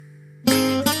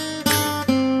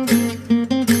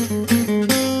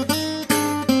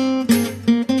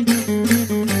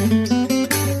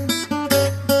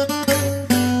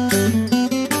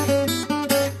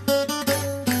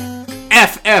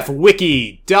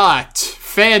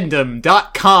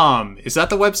finalwiki.fandom.com. Is that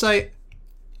the website?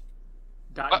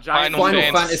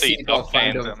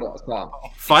 FinalFantasy.fandom.com.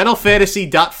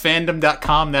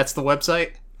 FinalFantasy.fandom.com, that's the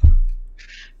website?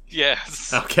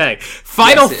 Yes. Okay.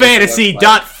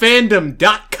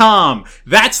 FinalFantasy.fandom.com.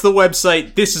 That's the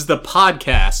website. This is the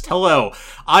podcast. Hello.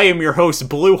 I am your host,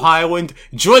 Blue Highland.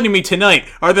 Joining me tonight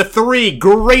are the three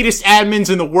greatest admins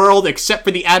in the world, except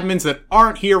for the admins that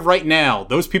aren't here right now.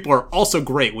 Those people are also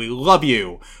great. We love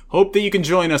you. Hope that you can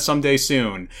join us someday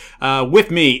soon.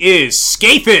 With me is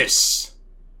Scathus.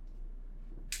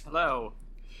 Hello.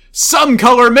 Some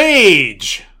Color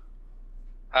Mage.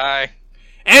 Hi.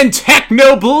 And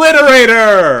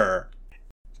Technobliterator!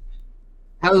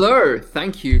 Hello,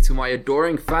 thank you to my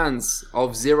adoring fans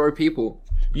of 0 people.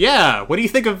 Yeah, what do you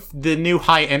think of the new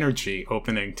high energy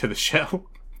opening to the show?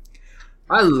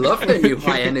 I love the new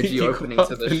high energy opening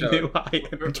to the show. New high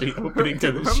energy opening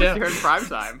to the We're show. here in prime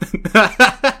time.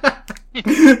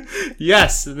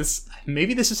 Yes,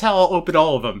 maybe this is how I'll open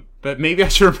all of them, but maybe I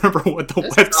should remember what the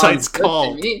website's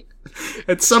called.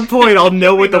 At some point, I'll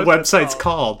know what the website's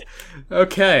called.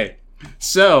 Okay,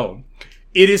 so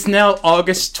it is now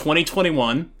August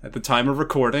 2021 at the time of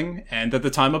recording, and at the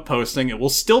time of posting, it will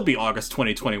still be August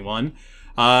 2021.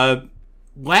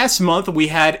 Last month, we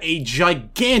had a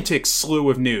gigantic slew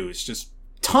of news, just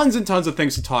tons and tons of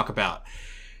things to talk about.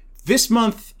 This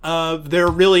month, there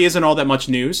really isn't all that much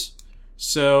news,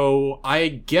 so I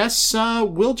guess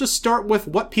we'll just start with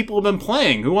what people have been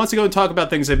playing. Who wants to go and talk about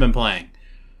things they've been playing?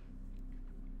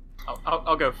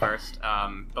 I'll go first.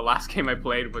 The last game I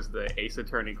played was the Ace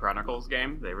Attorney Chronicles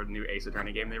game. They were the new Ace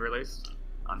Attorney game they released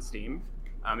on Steam.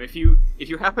 If you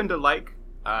happen to like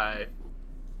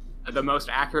the most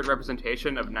accurate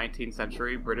representation of 19th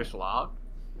century British law,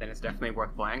 then it's definitely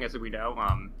worth playing. As we know,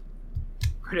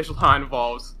 British law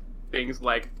involves things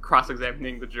like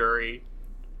cross-examining the jury,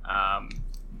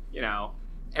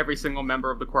 every single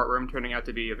member of the courtroom turning out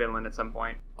to be a villain at some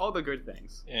point. All the good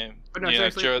things. Yeah. But no,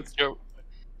 seriously,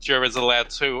 jurors allowed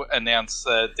to announce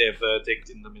their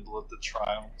verdict in the middle of the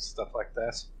trial, stuff like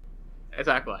that.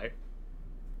 Exactly.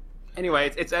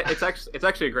 Anyway, it's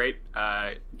actually a great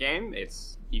game.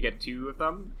 You get 2 of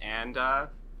them, and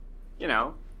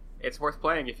it's worth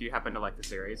playing if you happen to like the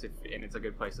series. And it's a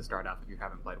good place to start off if you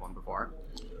haven't played one before.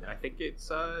 And I think it's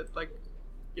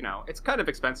it's kind of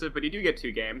expensive, but you do get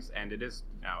 2 games, and it is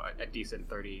a decent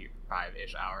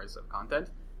 35-ish hours of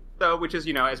content. So, which is,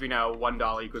 as we know,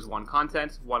 $1 equals 1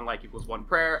 content, 1 like equals 1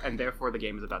 prayer, and therefore the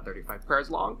game is about 35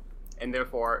 prayers long, and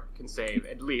therefore can save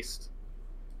at least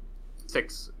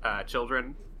 6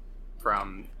 children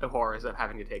from the horrors of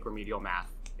having to take remedial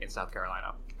math in South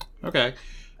Carolina. Okay.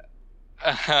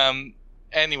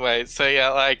 Anyway, so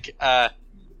yeah,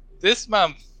 this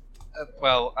month,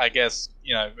 well, I guess,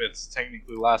 it's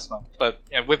technically last month, but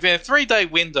within a 3-day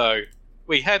window,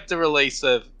 we had the release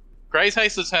of Great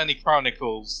Ace Attorney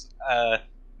Chronicles,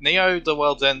 Neo The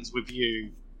World Ends With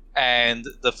You, and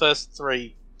the first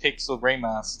 3 Pixel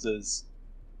remasters,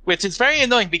 which is very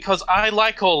annoying because I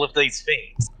like all of these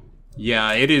things.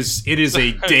 Yeah, it is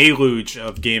a deluge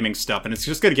of gaming stuff, and it's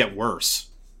just going to get worse.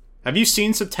 Have you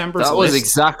seen September's list? That was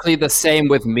exactly the same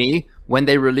with me when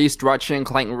they released Ratchet &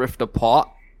 Clank Rift Apart.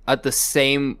 At the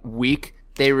same week,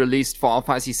 they released Final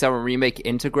Fantasy VII Remake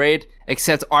Intergrade,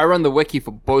 except I run the wiki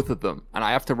for both of them, and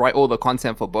I have to write all the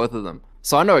content for both of them.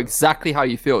 So I know exactly how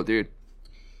you feel, dude.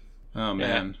 Oh,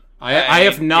 man. Yeah. I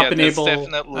have not been able...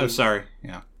 Definitely... Oh, sorry.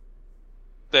 Yeah.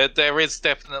 There is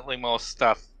definitely more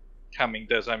stuff coming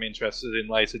that I'm interested in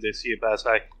later this year, but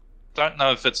I don't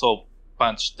know if it's all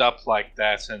bunched up like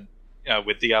that, and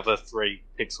with the other 3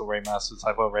 Pixel remasters,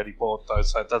 I've already bought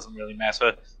those, so it doesn't really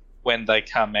matter when they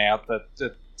come out, but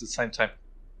at the same time...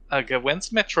 Okay,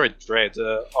 when's Metroid Dread?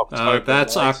 October?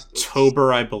 That's right?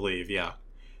 October, I believe, yeah.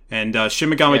 And Shin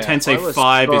Megami Tensei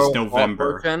 5 is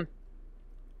November.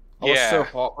 I was so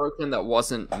heartbroken that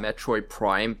wasn't Metroid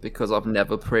Prime, because I've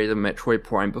never played a Metroid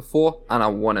Prime before, and I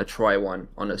want to try one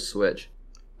on a Switch.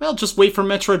 Well, just wait for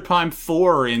Metroid Prime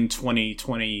 4 in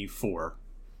 2024.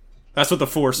 That's what the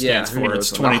 4 stands for.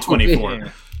 It's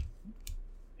 2024.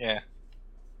 Yeah.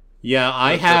 Yeah,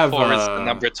 I have... 4 is the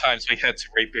number of times we had to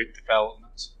reboot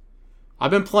development. I've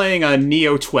been playing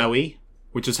Neo Twoey,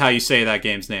 which is how you say that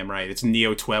game's name, right? It's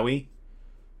Neo Twoey.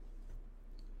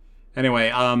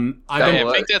 Anyway, I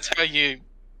think that's how you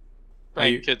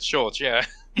make it short, yeah.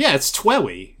 Yeah, it's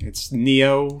Twoey. It's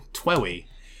Neo Twoey.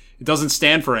 It doesn't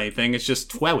stand for anything, it's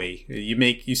just Twoey.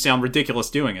 You sound ridiculous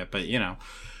doing it, but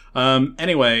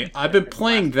Anyway, I've been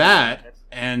playing that.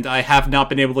 and I have not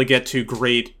been able to get to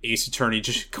Great Ace Attorney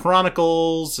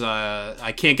Chronicles.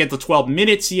 I can't get to 12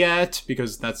 minutes yet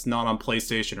because that's not on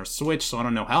PlayStation or Switch, so I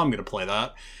don't know how I'm going to play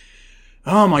that.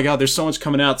 Oh my god, there's so much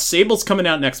coming out. Sable's coming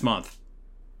out next month.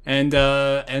 And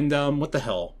what the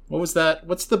hell? What was that?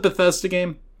 What's the Bethesda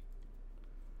game?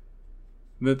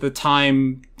 The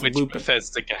time Which loop.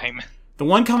 Bethesda game? The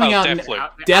one coming out.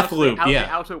 Deathloop, yeah.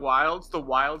 The Outer Wilds. The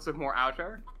Wilds of More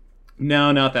Outer.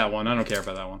 No, not that one. I don't care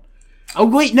about that one. Oh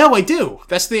wait, no, I do.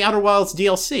 That's the Outer Wilds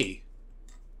DLC.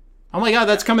 Oh my god,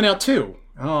 that's coming out too.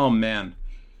 Oh man.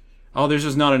 Oh, there's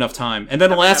just not enough time. And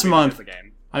then last month.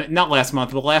 Not last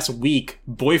month, but last week,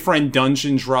 Boyfriend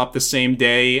Dungeon dropped the same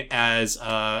day as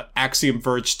Axiom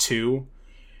Verge 2,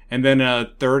 and then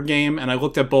a third game, and I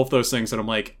looked at both those things, and I'm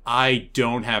like, I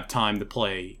don't have time to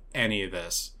play any of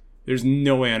this. There's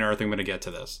no way on earth I'm going to get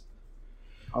to this.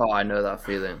 Oh, I know that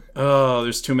feeling. Oh,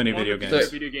 there's too many video games.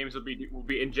 Video games will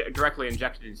be directly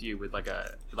injected into you with like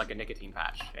a nicotine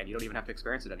patch, and you don't even have to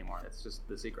experience it anymore. It's just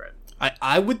the secret.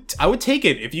 I would take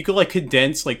it if you could like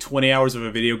condense like 20 hours of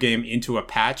a video game into a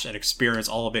patch and experience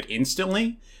all of it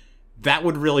instantly. That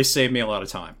would really save me a lot of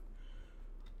time.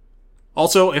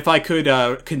 Also, if I could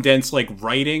condense like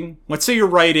writing, let's say you're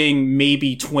writing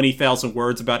maybe 20,000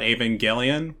 words about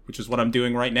Evangelion, which is what I'm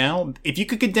doing right now. If you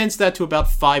could condense that to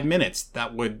about 5 minutes,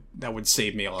 that would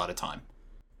save me a lot of time.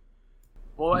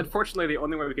 Well, unfortunately, the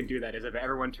only way we can do that is if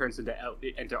everyone turns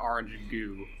into orange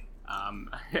goo.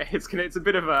 It's a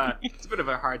bit of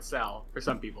a hard sell for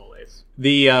some people. It's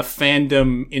the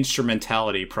fandom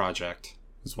instrumentality project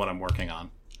is what I'm working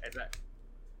on.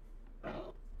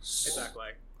 Exactly.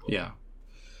 Yeah.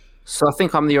 So I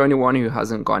think I'm the only one who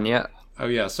hasn't gone yet. Oh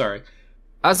yeah, sorry.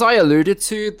 As I alluded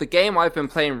to, the game I've been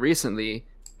playing recently,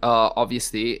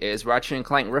 obviously, is Ratchet &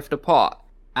 Clank Rift Apart.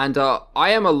 And I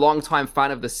am a long-time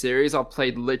fan of the series. I've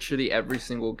played literally every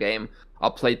single game.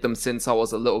 I've played them since I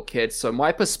was a little kid. So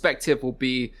my perspective will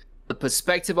be the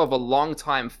perspective of a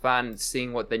long-time fan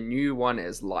seeing what the new one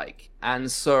is like.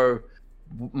 And so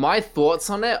my thoughts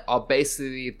on it are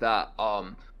basically that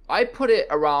I put it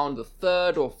around the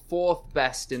third or fourth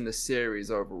best in the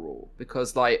series overall.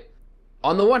 Because, like,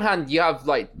 on the one hand, you have,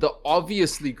 like, the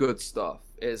obviously good stuff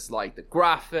is, like, the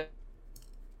graphic,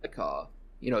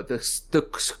 you know,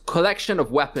 the collection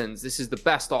of weapons. This is the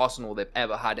best arsenal they've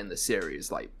ever had in the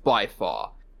series, like, by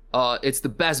far. It's the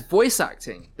best voice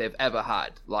acting they've ever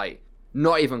had. Like,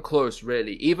 not even close,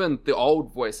 really. Even the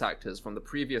old voice actors from the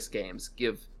previous games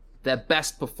give their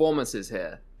best performances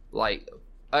here. Like,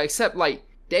 except, like,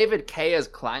 David K as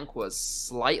Clank was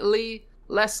slightly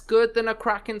less good than A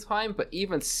Crack in Time, but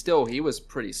even still, he was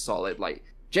pretty solid. Like,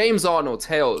 James Arnold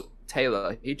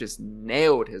Taylor, he just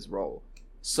nailed his role.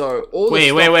 So, all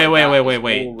Wait.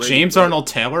 James Arnold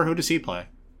Taylor? Who does he play?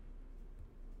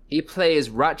 He plays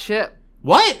Ratchet.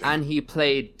 What? And he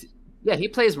plays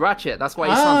Ratchet. That's why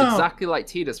he sounds exactly like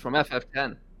Tidus from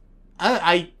FF10.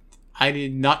 I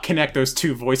did not connect those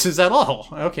two voices at all.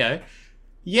 Okay.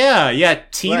 Yeah,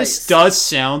 Tidus does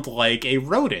sound like a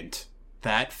rodent.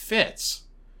 That fits.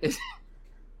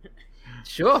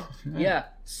 Sure. Yeah.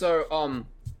 So,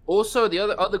 also the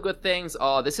other good things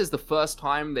are this is the first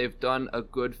time they've done a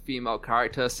good female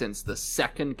character since the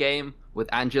second game with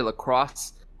Angela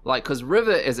Cross. Like, because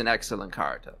River is an excellent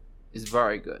character. He's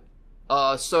very good.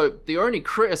 So the only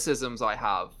criticisms I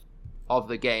have of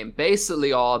the game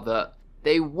basically are that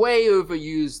they way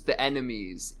overused the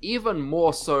enemies, even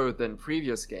more so than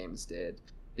previous games did.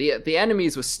 The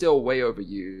enemies were still way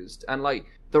overused. And, like,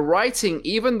 the writing,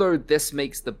 even though this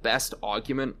makes the best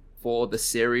argument for the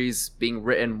series being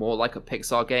written more like a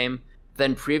Pixar game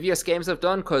than previous games have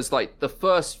done, because, like, the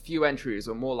first few entries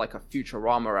were more like a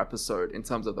Futurama episode in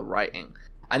terms of the writing.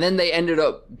 And then they ended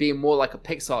up being more like a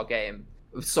Pixar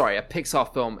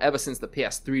film ever since the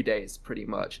PS3 days, pretty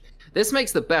much. This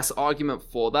makes the best argument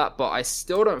for that, but I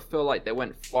still don't feel like they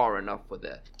went far enough with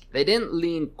it. They didn't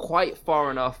lean quite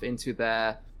far enough into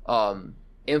their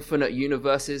infinite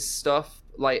universes stuff.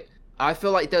 Like, I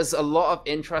feel like there's a lot of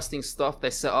interesting stuff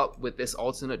they set up with this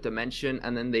alternate dimension,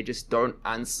 and then they just don't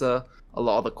answer a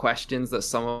lot of the questions that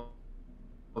some are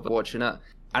unfortunate.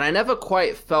 And I never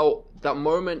quite felt that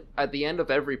moment at the end of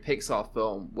every Pixar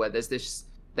film where there's this,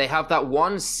 they have that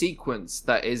one sequence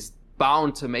that is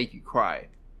bound to make you cry.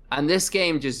 And this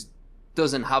game just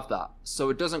doesn't have that. So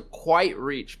it doesn't quite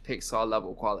reach Pixar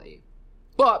level quality.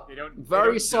 But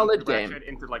very solid game.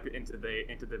 Into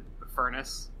the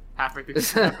furnace halfway through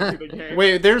the game.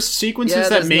 Wait, there's sequences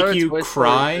that make you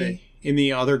cry in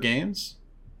the other games?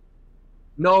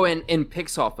 No, in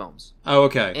Pixar films. Oh,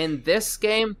 okay. In this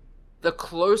game, the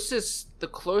closest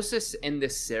in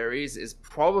this series is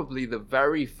probably the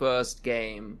very first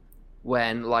game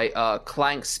when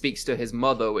Clank speaks to his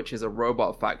mother, which is a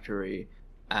robot factory,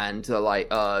 and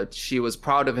she was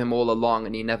proud of him all along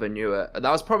and he never knew it. That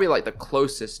was probably like the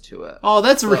closest to it. Oh,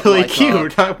 that's really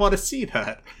cute. I want to see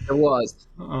that. It was.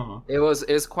 Oh. It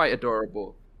was quite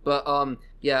adorable. But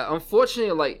yeah,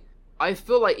 unfortunately, like, I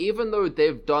feel like even though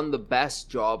they've done the best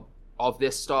job of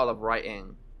this style of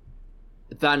writing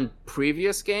than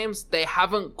previous games, they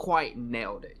haven't quite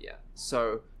nailed it yet.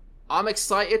 So I'm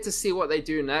excited to see what they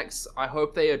do next. I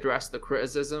hope they address the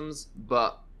criticisms,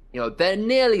 but they're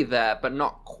nearly there, but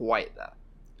not quite there.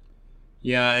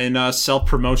 Yeah, in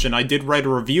self-promotion, I did write a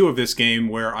review of this game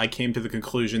where I came to the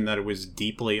conclusion that it was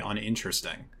deeply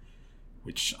uninteresting,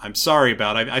 which I'm sorry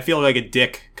about. I feel like a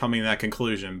dick coming to that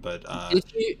conclusion, but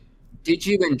did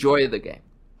you enjoy the game?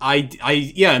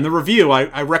 Yeah, in the review,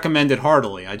 I recommend it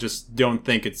heartily. I just don't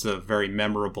think it's a very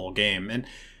memorable game, and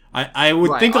I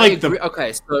would think like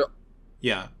okay, so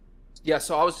yeah,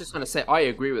 so I was just gonna say I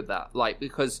agree with that, like,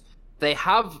 because they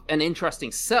have an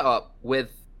interesting setup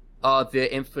with the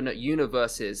Infinite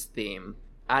Universes theme,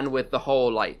 and with the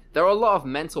whole, like, there are a lot of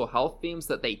mental health themes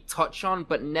that they touch on,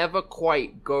 but never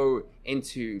quite go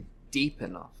into deep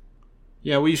enough.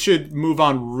 Yeah, we should move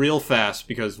on real fast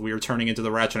because we are turning into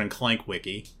the Ratchet and Clank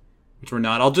wiki, which we're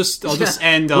not. I'll just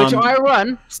end on... Which I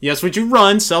run. Yes, which you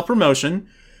run, self-promotion.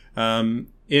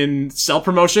 In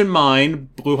self-promotion mine,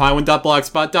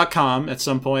 bluehighwind.blogspot.com. At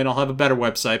some point I'll have a better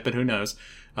website, but who knows.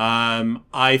 I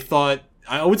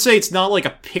would say it's not like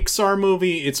a Pixar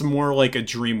movie, it's more like a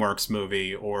DreamWorks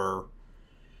movie, or...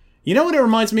 You know what it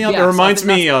reminds me of? Yes, it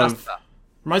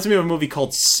reminds me of a movie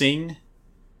called Sing,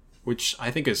 which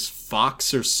I think is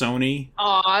Fox or Sony.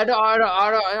 Oh, I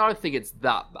don't think it's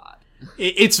that bad.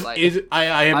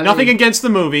 I have nothing against the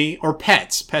movie, or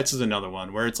Pets. Pets is another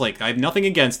one, where it's like, I have nothing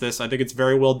against this, I think it's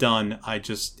very well done,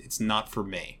 it's not for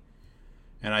me.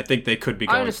 And I think they could be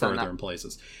going further in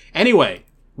places. Anyway,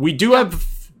 we do have...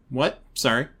 What?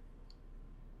 Sorry?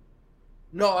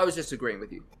 No, I was just agreeing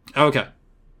with you. Okay.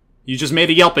 You just made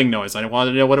a yelping noise. I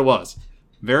wanted to know what it was.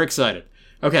 Very excited.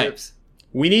 Okay. Oops.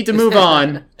 We need to move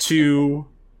on to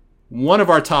one of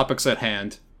our topics at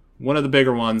hand. One of the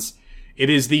bigger ones. It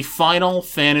is the Final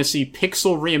Fantasy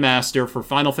Pixel Remaster for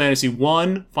Final Fantasy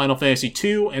 1, Final Fantasy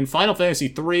 2, and Final Fantasy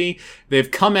 3. They've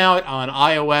come out on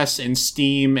iOS and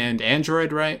Steam and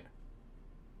Android, right?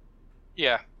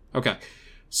 Yeah. Okay.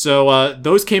 So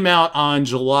those came out on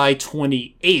July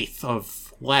 28th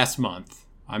of last month.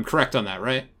 I'm correct on that,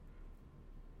 right?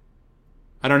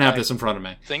 I don't have this in front of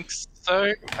me. Think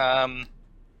so.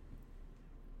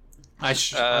 I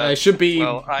should be...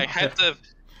 Well, I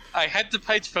had the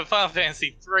page for Final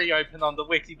Fantasy 3 open on the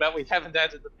wiki, but we haven't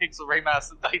added the Pixel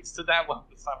Remaster dates to that one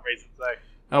for some reason, so...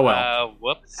 Oh, well.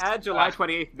 Whoops. Add July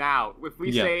 28th now. If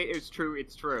we say it's true,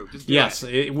 it's true. Just do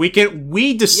it.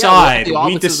 We decide. Yeah, the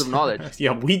offices of knowledge.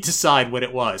 Yeah, we decide what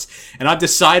it was. And I've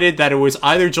decided that it was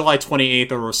either July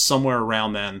 28th or somewhere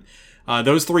around then.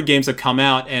 Those 3 games have come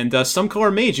out, and Some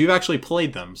Color Mage, you've actually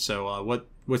played them. So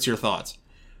what's your thoughts?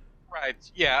 Right,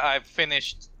 yeah, I've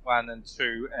finished 1 and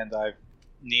 2, and I've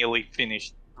nearly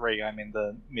finished 3. I'm in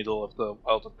the middle of the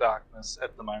World of Darkness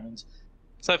at the moment.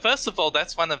 So first of all,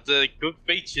 that's one of the good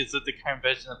features of the current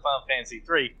version of Final Fantasy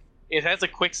 3. It has a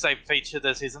quick save feature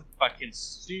that isn't fucking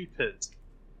stupid,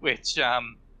 which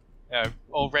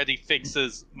already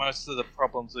fixes most of the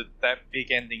problems with that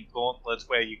big ending gauntlet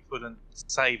where you couldn't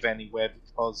save anywhere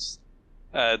because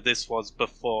this was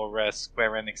before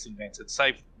Square Enix invented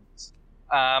save points.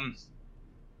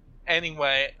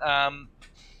 Anyway,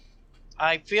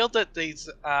 I feel that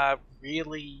these are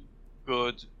really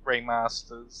good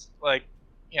remasters. Like,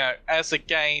 as a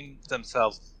game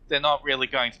themselves, they're not really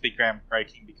going to be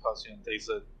groundbreaking because these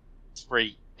are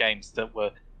 3 games that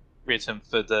were written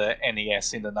for the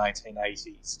NES in the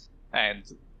 1980s, and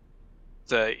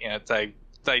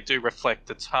they do reflect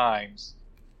the times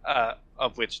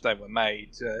of which they were made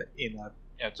in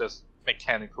a just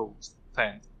mechanical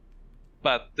sense.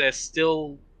 But they're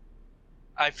still,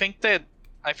 I think they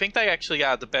actually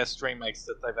are the best remakes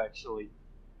that they've actually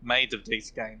made of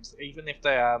these games, even if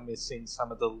they are missing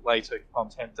some of the later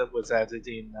content that was added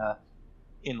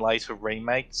in later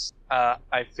remakes.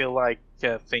 I feel like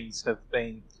things have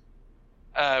been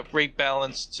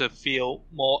rebalanced to feel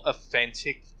more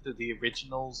authentic to the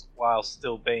originals while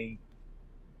still being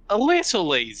a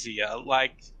little easier.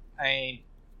 Like,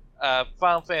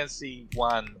 Final Fantasy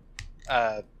 1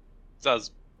 does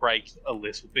break a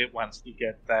little bit once you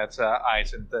get that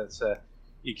item that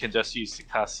you can just use to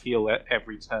cast heal at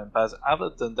every turn, but other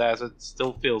than that, it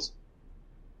still feels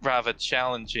rather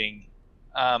challenging.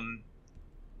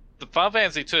 The Final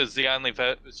Fantasy 2 is the only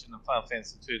version of Final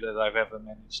Fantasy 2 that I've ever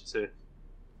managed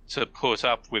to put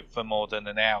up with for more than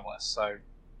an hour. So,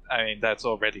 I mean, that's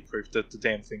already proof that the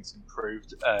damn thing's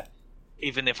improved.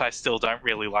 Even if I still don't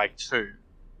really like 2.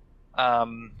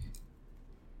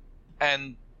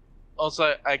 And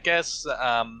also, I guess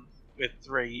with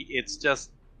 3, it's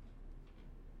just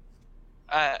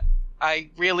I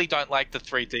really don't like the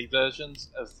 3D versions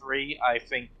of 3. I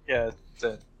think that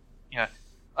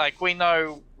like we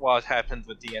know what happened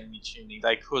with the enemy tuning.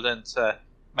 They couldn't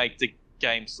make the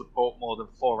game support more than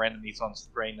 4 enemies on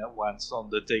screen at once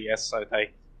on the DS, so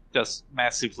they just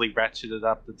massively ratcheted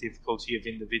up the difficulty of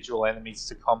individual enemies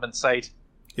to compensate.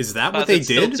 Is that what they did?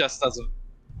 Still just doesn't.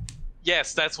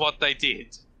 Yes, that's what they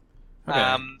did.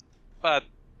 Okay. But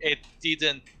it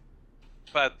didn't.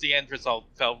 But the end result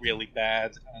felt really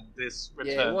bad, and this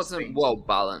returns. Yeah, it wasn't well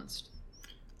balanced.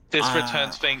 This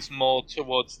returns things more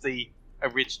towards the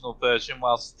original version,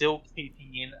 while still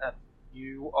keeping in a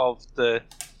few of the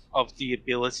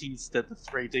abilities that the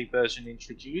 3D version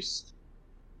introduced.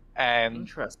 And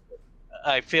Interesting.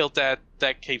 I feel that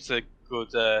keeps a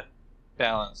good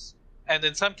balance. And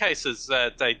in some cases,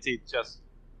 they did just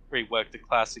rework the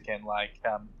class again, like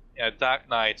Dark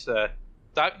Knight.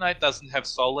 Dark Knight doesn't have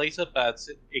Soul Eater, but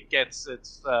it gets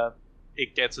its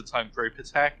own group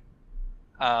attack.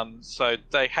 So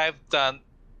they have done.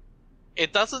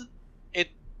 It doesn't. It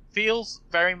feels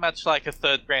very much like a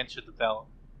third branch of development.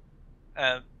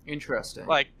 Interesting.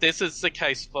 Like this is the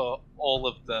case for all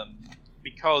of them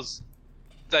because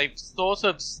they've sort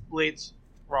of split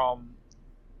from.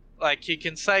 Like you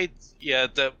can say,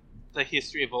 the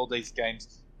history of all these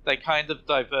games. They kind of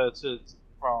diverted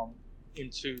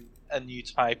into a new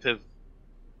type of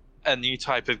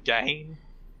game,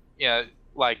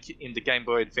 like in the Game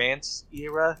Boy Advance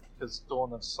era, because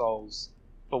Dawn of Souls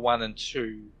for 1 and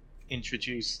 2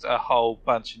 introduced a whole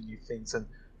bunch of new things and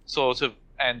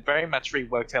and very much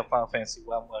reworked how Final Fantasy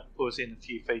 1 worked, put in a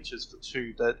few features for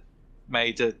 2 that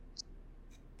made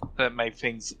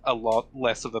things a lot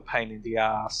less of a pain in the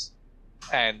ass.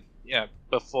 And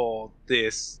before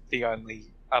this, the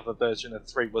only other version of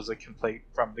 3 was a complete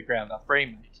from the ground up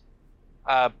remake.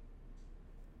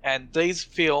 And these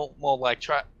feel more like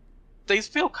these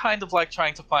feel kind of like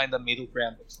trying to find a middle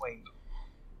ground between them.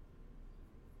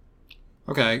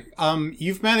 Okay,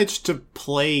 you've managed to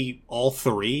play all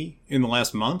 3 in the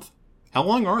last month? How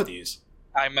long are these?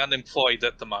 I'm unemployed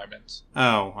at the moment.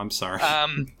 Oh, I'm sorry.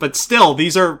 But still,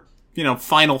 these are,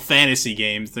 Final Fantasy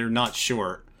games. They're not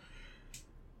short.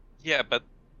 Yeah, but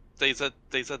these are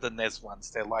the NES ones.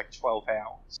 They're like 12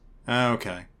 hours.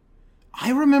 Okay.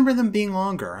 I remember them being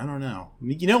longer. I don't know.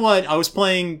 You know what? I was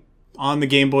playing on the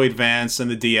Game Boy Advance and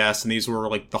the DS, and these were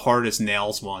like the hardest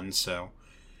nails ones, so...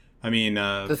 I mean,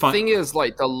 the thing is,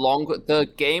 like, the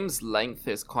game's length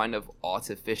is kind of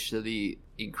artificially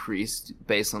increased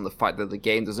based on the fact that the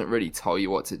game doesn't really tell you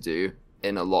what to do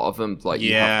in a lot of them. Like,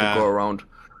 you have to go around,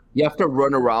 you have to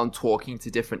run around talking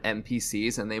to different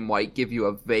NPCs, and they might give you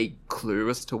a vague clue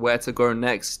as to where to go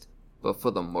next. But for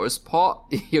the most part,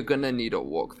 you're gonna need a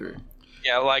walkthrough.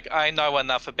 Yeah, like, I know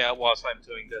enough about what I'm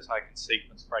doing that I can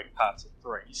sequence break parts of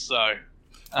 3, so...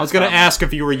 I was gonna ask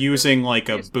if you were using, like,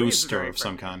 a booster of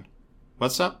some kind.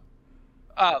 What's up?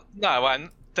 No,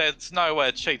 there's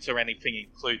no cheats or anything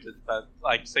included, but,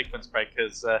 like, sequence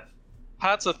breakers,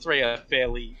 parts of 3 are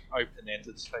fairly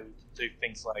open-ended, so you can do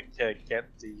things like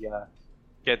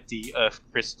get the Earth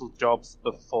Crystal jobs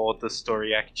before the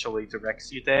story actually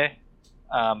directs you there.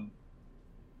 And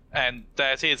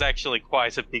that is actually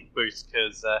quite a big boost,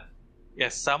 because,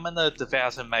 Summoner,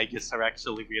 Devout, and Magus are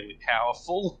actually really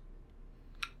powerful.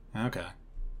 Okay.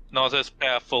 Not as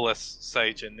powerful as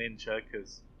Sage and Ninja,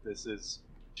 because this is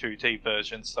 2D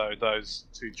version, so those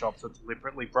 2 jobs are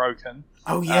deliberately broken.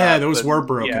 Oh yeah, those were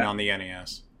broken on the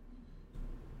NES.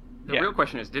 The real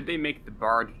question is, did they make the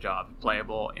Barge job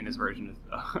playable in this version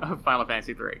of Final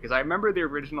Fantasy III? Because I remember the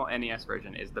original NES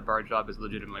version is the Barge job is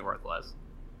legitimately worthless.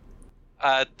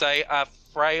 They are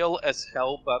frail as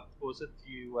hell, but put a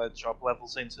few job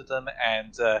levels into them,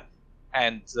 and their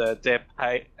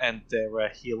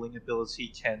healing ability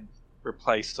can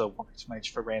replace the White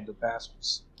Mage for random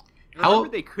battles. I remember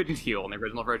they couldn't heal in the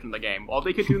original version of the game. All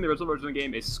they could do in the original version of the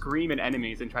game is scream at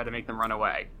enemies and try to make them run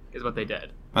away, is what they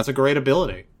did. That's a great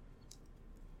ability.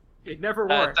 It never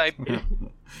worked.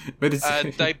 But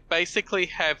it's... they basically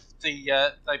have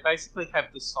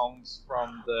the songs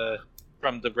from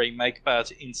the remake,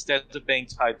 but instead of being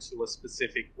tied to a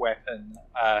specific weapon,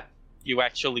 you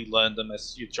actually learn them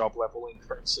as your job level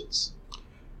increases.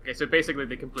 Okay, so basically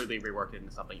they completely reworked it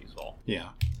into something useful. Yeah.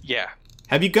 Yeah.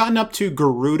 Have you gotten up to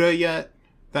Garuda yet?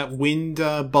 That wind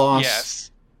boss?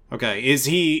 Yes. Okay, is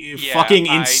he fucking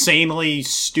insanely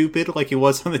stupid like he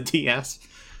was on the DS?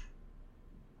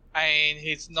 and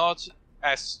he's not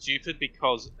as stupid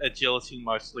because agility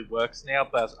mostly works now,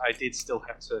 but I did still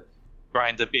have to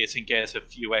grind a bit and get a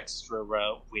few extra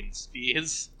wind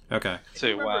spears. Okay.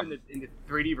 In the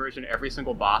 3D version, every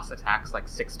single boss attacks like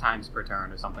 6 times per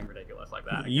turn or something ridiculous like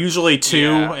that. Usually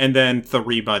 2 and then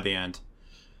 3 by the end.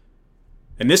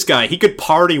 And this guy, he could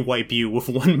party wipe you with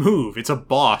one move. It's a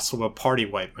boss with a party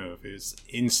wipe move. It's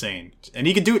insane. And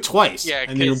he could do it twice. Yeah,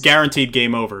 and you're guaranteed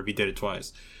game over if he did it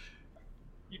twice.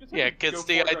 Yeah, because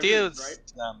the idea is...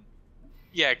 Right?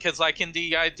 Because like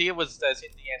the idea was that in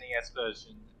the NES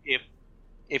version,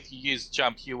 if you use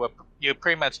jump, you're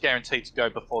pretty much guaranteed to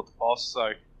go before the boss.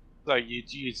 So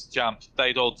you'd use jump,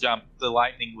 they'd all jump, the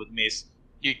lightning would miss,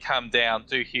 you come down,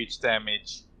 do huge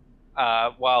damage,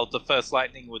 while the first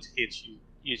lightning would hit you.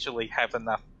 Usually have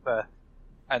enough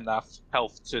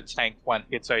health to tank one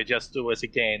hit, so you just do it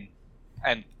again,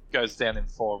 and goes down in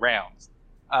 4 rounds.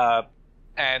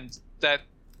 And that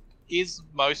is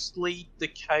mostly the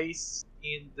case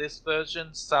in this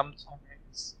version.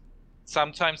 Sometimes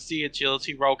the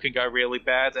agility roll can go really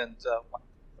bad, and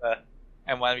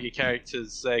one of your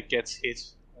characters gets hit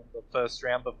in the first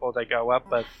round before they go up.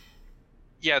 But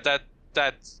yeah,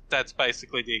 that's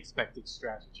basically the expected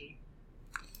strategy.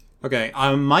 Okay,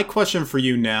 my question for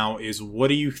you now is, what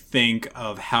do you think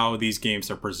of how these games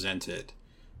are presented?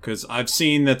 Because I've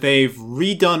seen that they've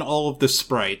redone all of the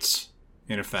sprites,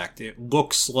 in effect. It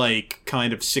looks like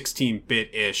kind of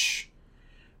 16-bit-ish.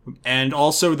 And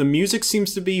also, the music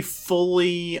seems to be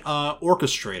fully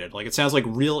orchestrated. Like, it sounds like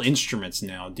real instruments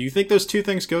now. Do you think those two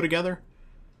things go together?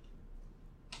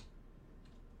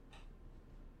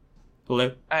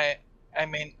 Hello? I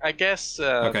mean, I guess...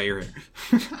 Okay, you're here.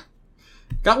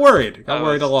 Got worried I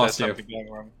lost you.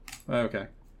 Going wrong. Okay.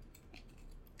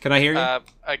 Can I hear you?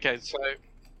 Okay, so...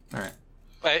 Alright.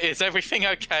 Is everything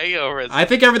okay, or is... I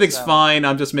think everything's fine.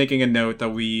 I'm just making a note that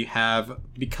we have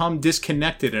become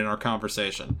disconnected in our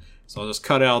conversation. So I'll just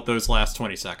cut out those last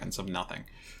 20 seconds of nothing.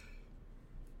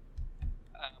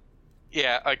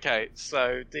 Yeah, okay.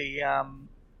 So the...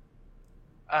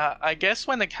 I guess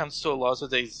when it comes to a lot of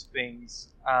these things,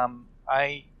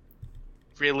 I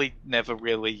really never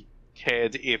really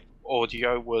cared if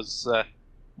audio was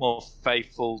more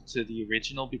faithful to the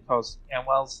original, because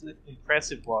while it's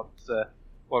impressive what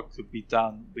could be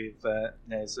done with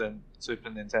NES and Super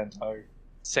Nintendo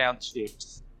sound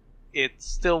chips, it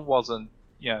still wasn't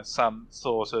some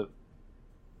sort of...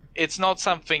 It's not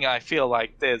something I feel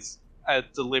like there's a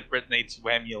deliberate need to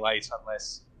emulate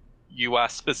unless you are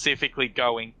specifically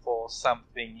going for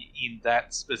something in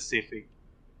that specific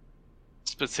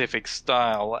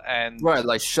style. And right,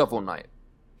 like Shovel Knight.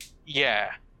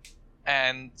 Yeah,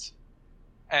 and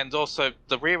also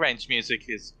the rearranged music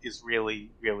is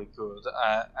really, really good.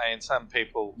 And some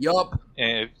people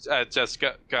just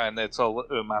go and it's all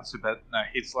Uematsu, but no,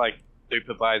 he's like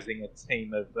supervising a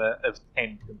team of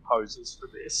 10 composers for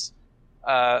this,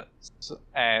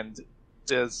 and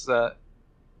there's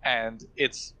and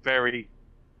it's very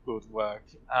good work.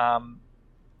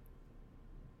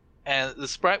 And the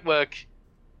sprite work,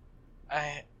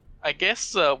 I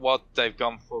guess what they've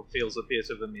gone for feels a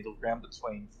bit of a middle ground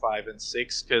between 5 and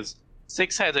 6, because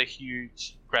 6 had a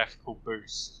huge graphical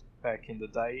boost back in the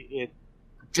day.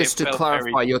 Just to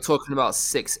clarify, you're talking about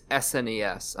 6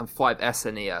 SNES and 5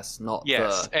 SNES, not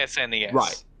yes, the... SNES.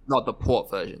 Right, not the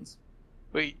port versions.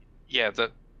 We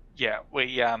haven't...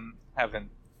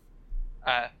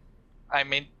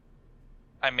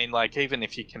 I mean, like, even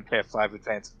if you compare 5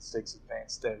 Advanced and 6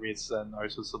 Advanced, there is a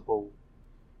noticeable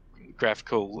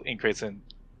graphical increase in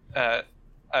a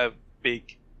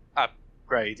big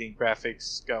upgrade in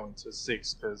graphics going to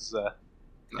 6, because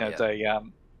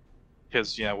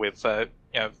with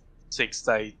 6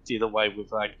 they did away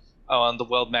with on the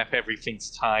world map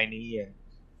everything's tiny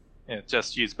and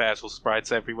just use battle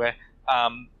sprites everywhere.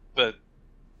 But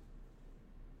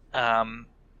I'm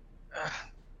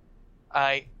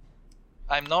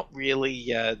not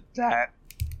really that.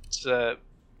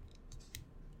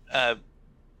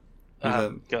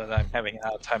 God, I'm having a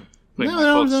hard time putting my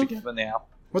thoughts together now.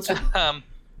 What's it?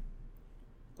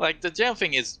 Like, the general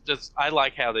thing is just I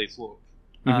like how these look.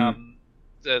 Mm-hmm.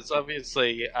 There's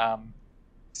obviously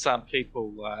some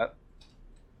people,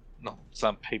 not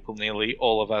some people, nearly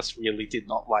all of us really did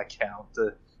not like how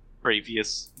the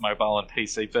previous mobile and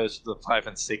PC versions of 5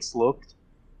 and 6 looked.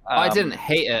 I didn't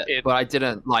hate it, but I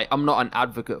didn't I'm not an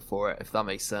advocate for it, if that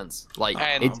makes sense.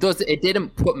 It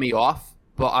didn't put me off,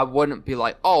 but I wouldn't be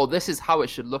like, oh, this is how it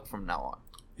should look from now on.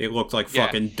 It looked like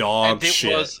fucking dog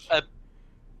shit.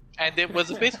 And it was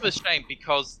a bit of a shame,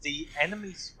 because the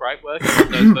enemy sprite work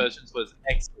in those versions was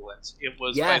excellent. It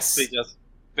was basically just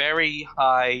very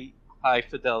high high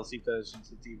fidelity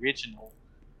versions of the original,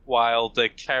 while the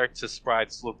character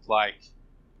sprites looked like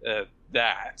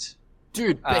that.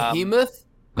 Dude, Behemoth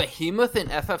in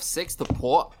FF6, the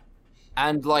port,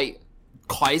 and like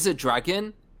Kaiser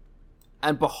Dragon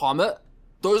and Bahamut,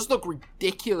 those look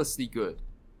ridiculously good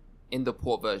in the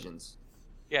port versions.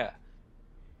 Yeah,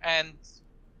 and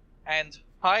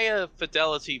higher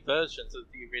fidelity versions of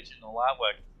the original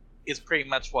artwork is pretty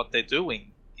much what they're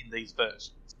doing in these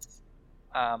versions.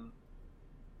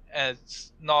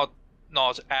 It's not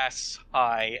as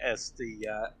high as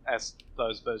as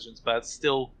those versions, but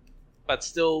still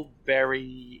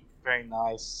very very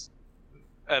nice,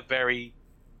 very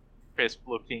crisp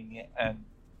looking, and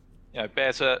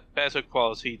better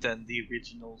quality than the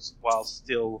originals, while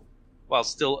still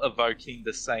evoking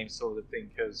the same sort of thing.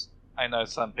 Because I know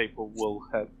some people will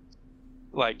have,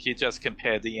 like, you just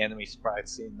compare the enemy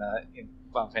sprites in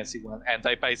Final Fantasy 1, and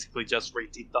they basically just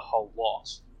redid the whole lot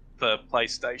for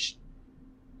PlayStation.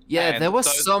 Yeah, And there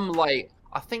was some, like,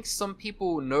 I think some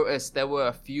people noticed there were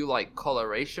a few, like,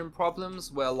 coloration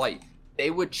problems where, like, they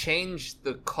would change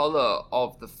the color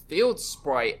of the field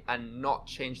sprite and not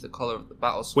change the color of the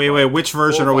battle sprite. Wait, which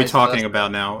version are we talking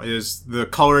about now? Is the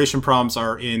coloration problems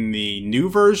are in the new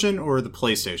version or the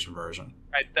PlayStation version?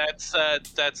 Right, that's a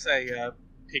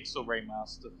pixel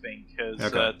remaster thing, because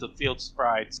the field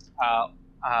sprites are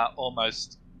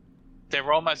almost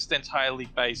entirely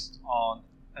based on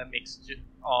a mixture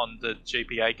on the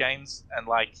GBA games, and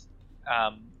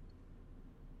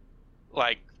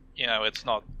it's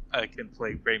not a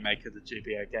complete remake of the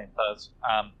GBA game, but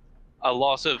a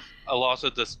lot of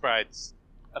the sprites,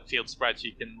 field sprites,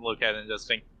 you can look at and just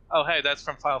think, oh hey, that's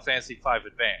from Final Fantasy V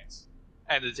Advance,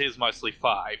 and it is mostly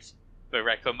 5. For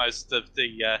record, most of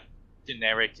the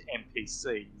generic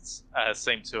NPCs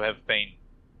seem to have been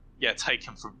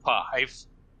taken from 5.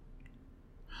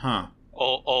 Huh.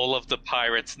 All of the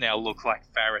pirates now look like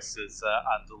Faris's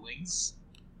underlings.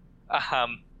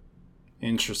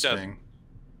 Interesting.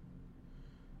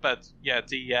 But yeah,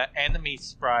 the enemy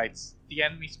sprites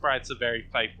are very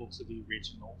faithful to the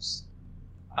originals.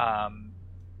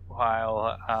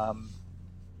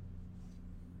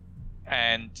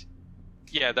 And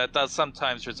yeah, that does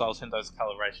sometimes result in those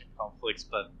coloration conflicts,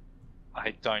 but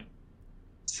I don't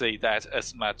see that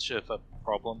as much of a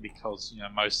problem, because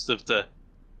most of the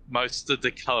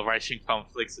coloration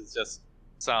conflicts is just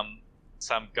some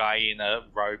guy in a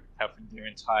robe covering their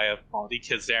entire body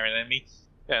because they're an enemy,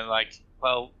 and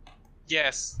well,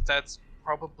 yes, that's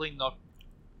probably not,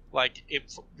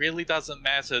 it really doesn't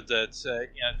matter that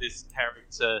this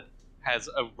character has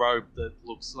a robe that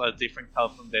looks a different color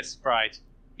from their sprite,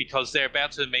 because they're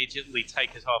about to immediately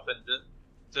take it off and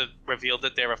to reveal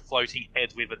that they're a floating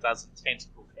head with a dozen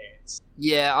tentacle heads.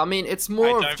 Yeah, I mean, it's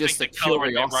more of just a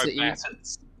curiosity.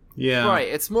 Yeah. Right,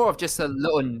 it's more of just a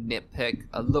little nitpick,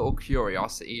 a little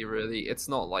curiosity, really. It's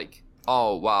not like,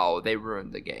 oh wow, they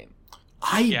ruined the game.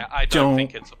 I don't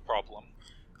think it's a problem.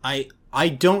 I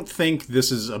don't think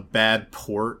this is a bad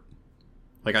port.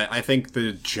 I think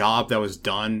the job that was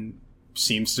done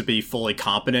seems to be fully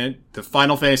competent. The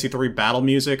Final Fantasy III battle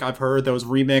music I've heard that was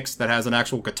remixed, that has an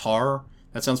actual guitar,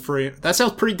 that sounds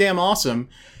pretty damn awesome.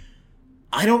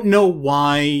 I don't know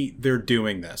why they're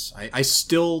doing this. I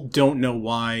still don't know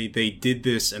why they did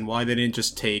this, and why they didn't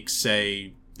just take,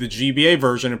 say, the GBA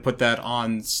version and put that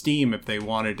on Steam if they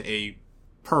wanted a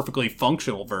perfectly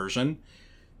functional version.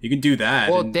 You can do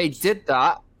that. Well, they did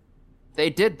that,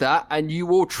 and you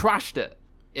all trashed it.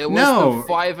 It was the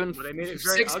 5 and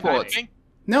 6 ports.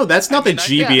 No, that's not the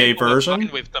GBA version.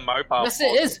 With the mobile yes,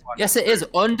 it is. Yes, it is.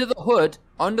 Under the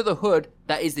hood,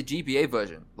 that is the GBA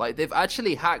version. They've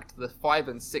actually hacked the 5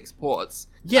 and 6 ports.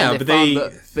 Yeah, but they...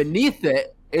 beneath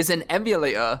it is an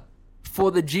emulator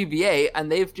for the GBA,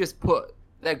 and they've just put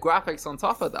their graphics on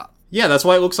top of that. Yeah, that's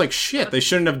why it looks like shit. They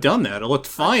shouldn't have done that. It looked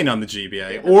fine on the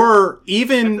GBA. Or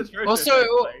even...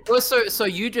 So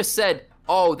you just said,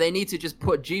 oh, they need to just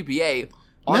put GBA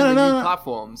on the new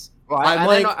platforms.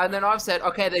 Right? And then I've said,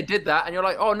 okay, they did that, and you're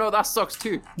like, oh no, that sucks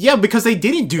too. Yeah, because they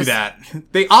didn't do that.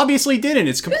 They obviously didn't.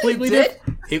 It's completely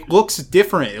different. It looks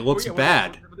different. It looks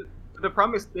bad. The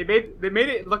problem is they made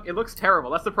it look. It looks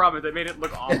terrible. That's the problem. Is they made it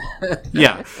look awful.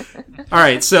 Yeah. All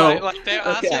right. So there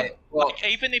are some,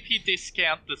 even if you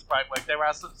discount the sprite work, there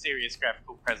are some serious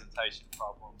graphical presentation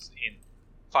problems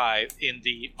in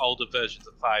the older versions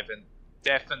of 5, and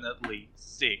definitely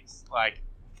 6.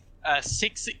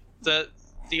 6,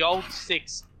 the old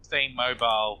 6 theme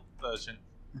mobile version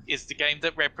is the game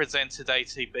that represented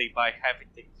ATB by having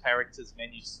the characters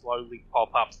menu slowly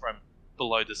pop up from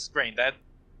below the screen. That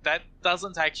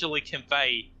doesn't actually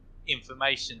convey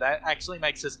information. That actually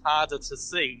makes it harder to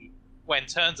see when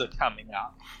turns are coming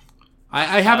up.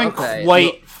 I haven't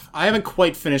I haven't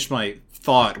quite finished my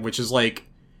thought, which is like,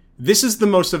 this is the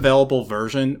most available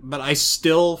version, but I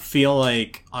still feel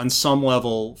like on some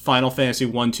level, Final Fantasy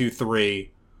 1, 2,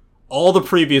 3, all the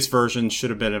previous versions should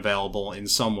have been available in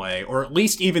some way, or at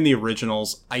least even the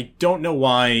originals. I don't know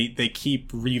why they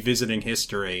keep revisiting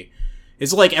history.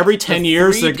 It's like every 10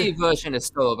 years... The 3D version is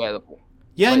still available.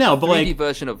 Yeah, no, but the 3D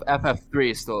version of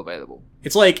FF3 is still available.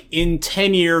 It's like in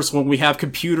 10 years when we have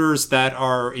computers that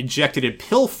are injected in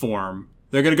pill form,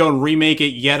 they're going to go and remake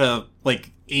it yet a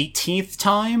 18th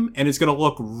time, and it's going to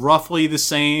look roughly the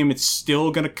same. It's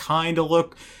still going to kind of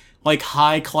look like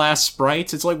high-class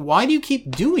sprites. It's like, why do you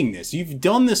keep doing this? You've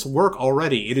done this work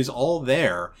already. It is all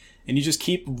there, and you just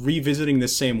keep revisiting the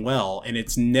same well, and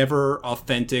it's never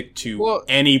authentic to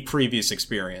any previous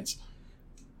experience.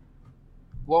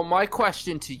 Well, my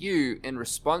question to you in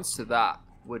response to that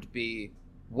would be,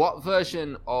 what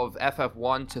version of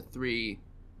FF1 to 3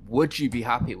 would you be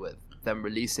happy with them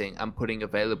releasing and putting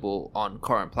available on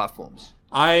current platforms?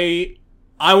 I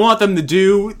want them to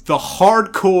do the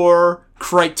hardcore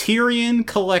Criterion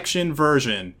Collection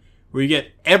version, where you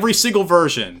get every single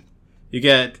version. You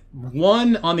get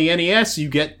one on the NES, you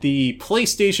get the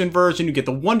PlayStation version, you get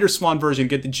the WonderSwan version, you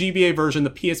get the GBA version,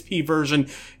 the PSP version,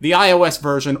 the iOS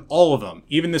version, all of them.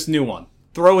 Even this new one.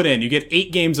 Throw it in. You get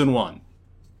 8 games in one.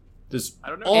 Just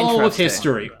all of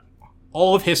history.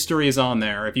 All of history is on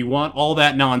there. If you want all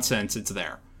that nonsense, it's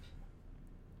there.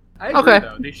 I agree,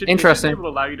 though. They should be able to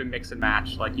allow you to mix and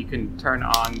match. Like, you can turn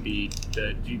on the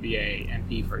GBA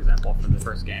MP, for example, from the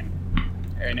first game,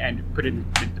 and put it in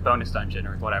the bonus dungeon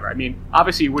or whatever. I mean,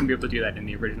 obviously you wouldn't be able to do that in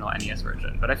the original NES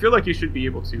version, but I feel like you should be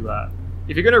able to,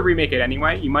 if you're going to remake it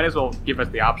anyway, you might as well give us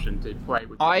the option to play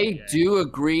with I do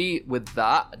agree with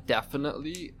that,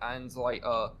 definitely, and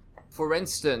for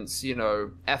instance,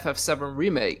 FF7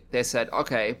 Remake, they said,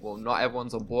 okay, well, not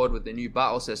everyone's on board with the new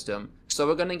battle system, so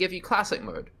we're going to give you classic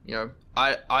mode.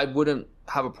 I wouldn't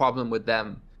have a problem with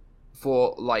them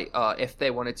for, if they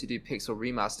wanted to do Pixel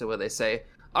Remaster, where they say,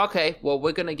 okay, well,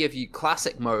 we're going to give you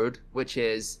classic mode, which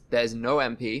is there's no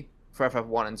MP for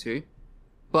FF1 and 2,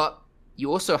 but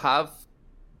you also have,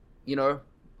 I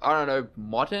don't know,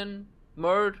 modern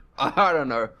mode? I don't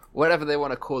know, whatever they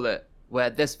want to call it, where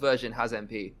this version has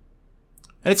MP.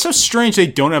 And it's so strange they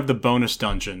don't have the bonus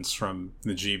dungeons from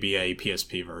the GBA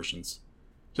PSP versions.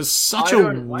 Just such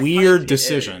a weird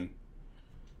decision.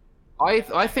 I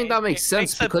think that makes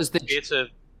sense because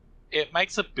it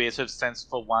makes a bit of sense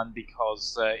for one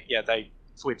because they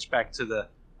switch back to the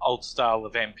old style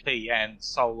of MP and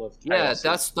Soul of Chaos.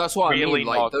 Yeah, that's what really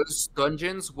I mean. Those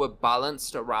dungeons were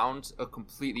balanced around a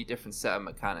completely different set of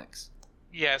mechanics.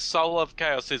 Yeah, Soul of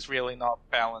Chaos is really not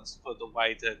balanced for the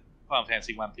way that Final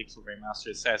Fantasy 1 Pixel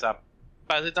Remaster is set up,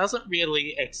 but it doesn't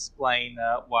really explain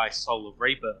why Soul of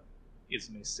Rebirth is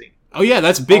missing. Oh yeah,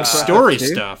 that's big story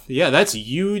stuff. Yeah, that's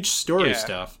huge story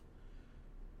stuff.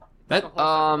 That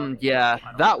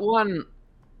one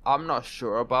I'm not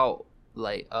sure about.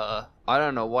 I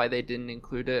don't know why they didn't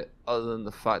include it, other than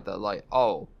the fact that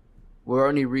we're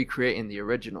only recreating the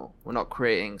original. We're not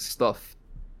creating stuff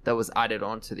that was added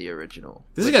onto the original.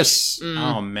 This is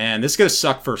gonna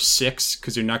suck for 6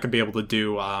 because you're not gonna be able to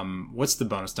do what's the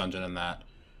bonus dungeon in that?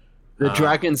 The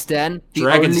Dragon's Den, the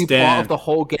only part of the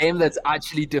whole game that's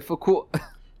actually difficult.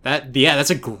 That's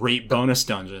a great bonus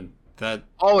dungeon. I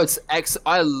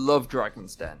love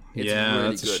Dragon's Den. It's really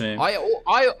that's good. A shame.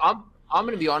 I'm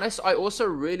gonna be honest. I also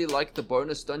really like the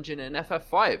bonus dungeon in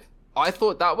FF5. I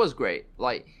thought that was great.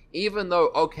 Even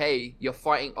though you're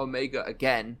fighting Omega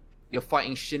again. You're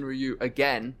fighting Shinryu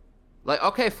again.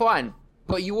 Okay, fine.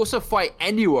 But you also fight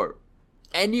Enuo.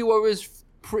 Enuo is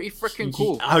pretty freaking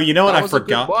cool. Oh, you know what? I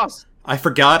forgot. I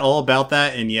forgot all about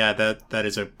that, and that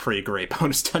is a pretty great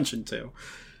bonus dungeon too.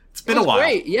 It's been a while.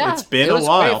 Great, yeah. It's been a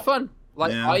while. It was great fun.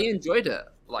 I enjoyed it.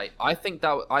 I think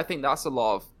that's a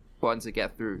lot of fun to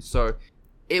get through. So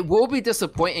it will be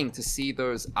disappointing to see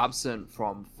those absent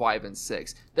from 5 and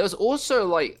 6. There's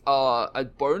also a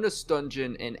bonus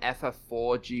dungeon in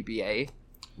FF4 GBA,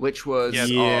 which was the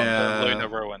Lunar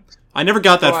Ruin. I never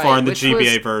got that far in the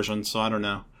GBA version, so I don't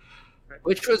know.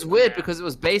 Which was weird because it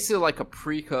was basically a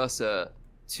precursor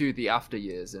to the After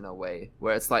Years in a way,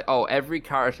 where it's every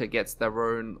character gets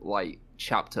their own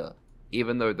chapter,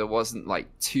 even though there wasn't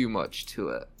too much to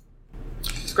it.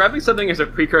 Describing something as a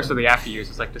precursor to the After Years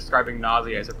is like describing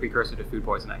nausea as a precursor to food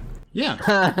poisoning.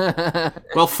 Yeah.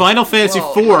 Well, Final Fantasy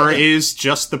IV is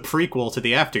just the prequel to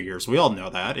the After Years. We all know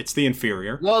that. It's the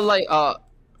inferior. Well,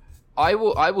 I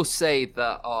will say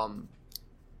that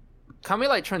can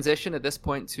we transition at this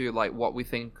point to what we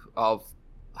think of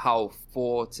how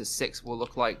 4 to 6 will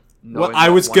look like Well, I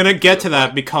was gonna get to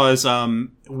that because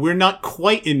we're not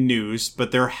quite in news,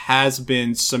 but there has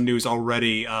been some news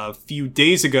already. A few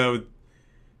days ago,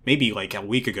 maybe like a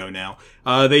week ago now,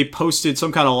 they posted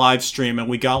some kind of live stream, and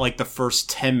we got like the first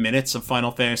 10 minutes of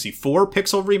Final Fantasy IV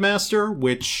Pixel Remaster,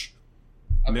 which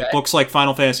it looks like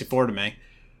Final Fantasy IV to me.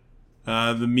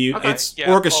 It's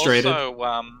orchestrated.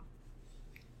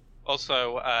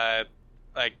 Also,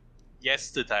 like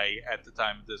yesterday at the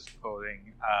time of this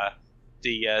recording,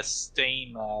 the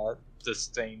Steam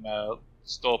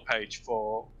store page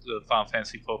for the Final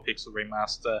Fantasy IV Pixel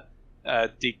Remaster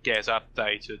did get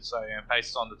updated. So,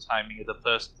 based on the timing of the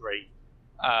first 3,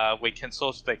 we can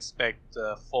sort of expect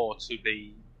 4 to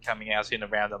be coming out in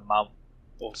around a month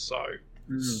or so.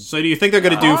 So, do you think they're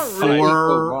going to do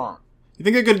 4? You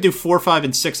think they're going to do 4, 5,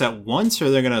 and 6 at once, or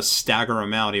they're going to stagger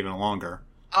them out even longer?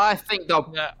 I think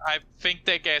they'll. I think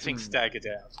they're getting staggered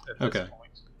out at this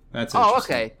point. That's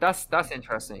interesting. Okay. That's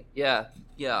interesting. Yeah.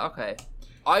 Okay.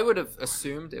 I would have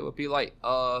assumed it would be like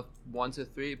 1 to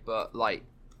 3, but like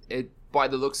it by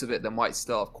the looks of it, there might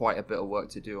still have quite a bit of work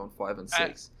to do on 5 and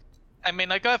 6. I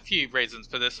mean, I got a few reasons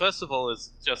for this. First of all,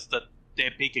 is just that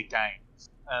they're bigger games,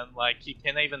 and like you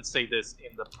can even see this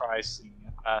in the pricing.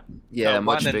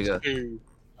 Much bigger.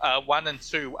 1 and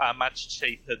 2 are much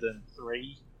cheaper than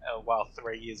 3. While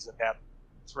 3 is about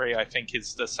 3, I think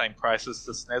is the same price as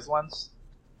the SNES ones.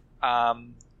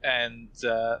 And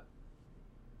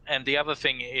the other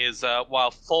thing is, while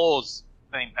 4's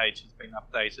theme page has been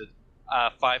updated,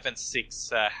 5 and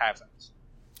 6 haven't.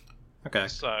 Okay.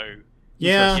 So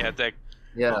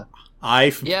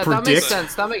I predict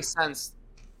that makes sense.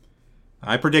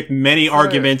 I predict many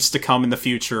arguments to come in the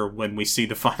future when we see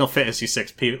the Final Fantasy VI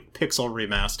Pixel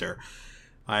Remaster.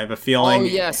 I have a feeling.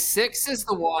 6 is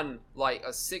the one.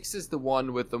 6 is the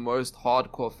one with the most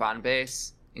hardcore fan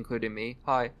base, including me.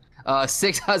 Hi.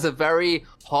 6 has a very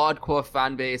hardcore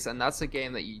fan base, and that's a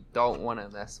game that you don't want to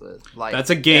mess with. That's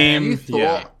a game.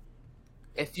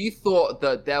 If you thought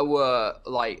that there were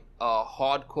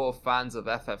hardcore fans of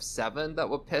FF7 that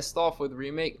were pissed off with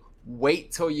Remake,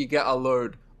 wait till you get a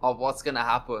load of what's gonna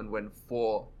happen when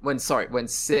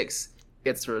 6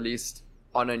 gets released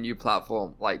on a new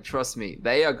platform. Trust me,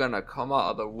 they are gonna come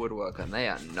out of the woodwork and they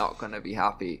are not gonna be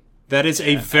happy. That is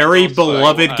a very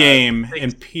beloved game,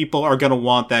 and people are gonna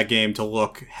want that game to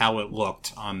look how it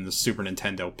looked on the Super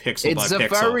Nintendo, pixel by pixel.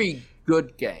 It's a very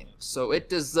good game, so it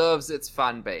deserves its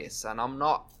fan base, and I'm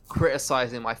not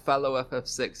criticizing my fellow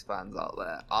FF6 fans out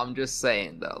there. I'm just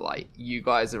saying that, you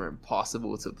guys are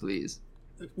impossible to please.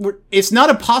 It's not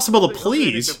impossible to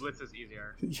please. The Blitz is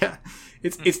easier. Yeah,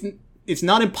 it's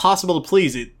not impossible to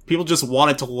please. People just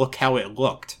wanted to look how it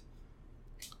looked.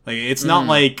 It's not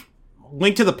like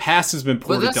Link to the Past has been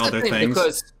ported to other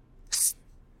things.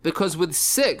 Because with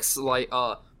 6,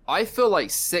 I feel like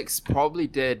 6 probably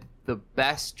did the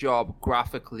best job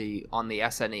graphically on the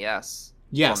SNES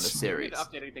on the series.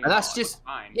 And that's just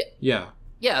fine. Yeah,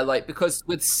 because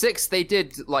with 6 they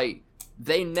did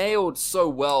they nailed so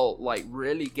well,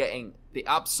 really getting the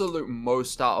absolute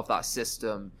most out of that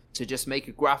system to just make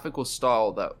a graphical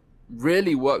style that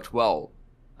really worked well,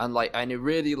 and it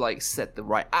really set the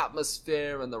right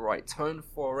atmosphere and the right tone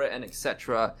for it, and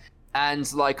etc. And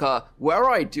where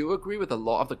I do agree with a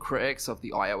lot of the critics of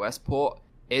the iOS port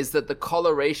is that the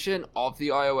coloration of the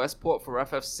iOS port for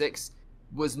FF6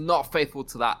 was not faithful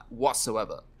to that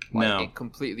whatsoever. No. It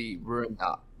completely ruined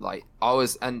that.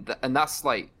 And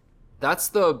that's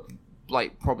the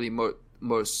probably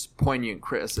most poignant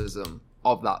criticism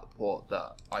of that port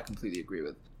that I completely agree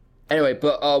with. Anyway,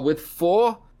 but with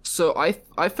 4, so I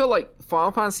feel like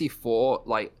Final Fantasy 4,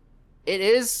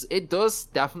 it does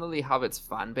definitely have its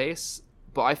fan base,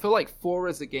 but I feel like 4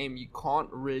 is a game you can't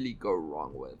really go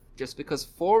wrong with, just because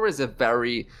 4 is a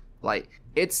very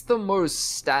it's the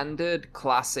most standard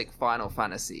classic Final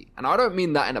Fantasy, and I don't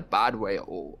mean that in a bad way at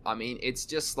all. I mean, it's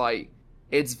just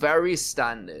it's very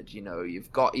standard.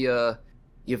 You've got your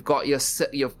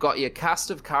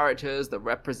cast of characters that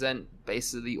represent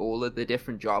basically all of the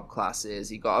different job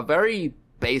classes. You got a very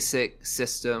basic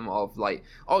system of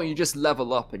you just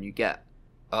level up and you get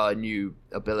new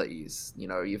abilities.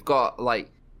 You've got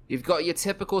your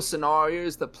typical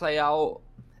scenarios that play out,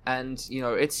 and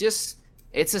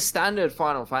it's a standard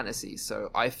Final Fantasy.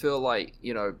 So I feel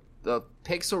the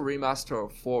pixel remaster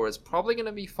of 4 is probably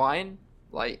gonna be fine.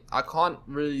 I can't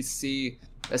really see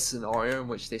a scenario in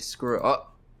which they screw it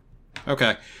up.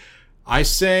 Okay. I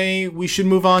say we should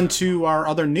move on to our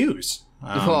other news.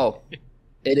 Well,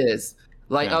 it is.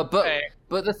 But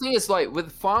the thing is,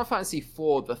 with Final Fantasy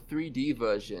IV, the 3D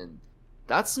version,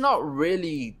 that's not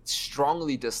really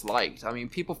strongly disliked. I mean,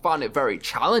 people found it very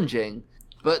challenging,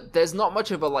 but there's not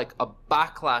much of a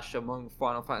backlash among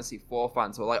Final Fantasy IV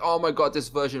fans who are like, oh my god, this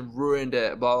version ruined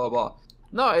it, blah blah blah.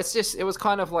 No, it was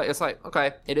kind of like, it's like,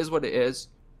 okay, it is what it is.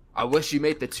 I wish you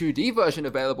made the 2D version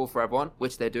available for everyone,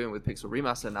 which they're doing with Pixel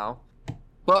Remaster now.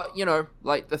 But, you know,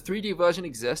 like, the 3D version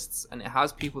exists, and it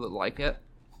has people that like it.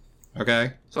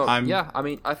 Okay. So, yeah, I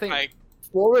mean, I think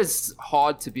 4 is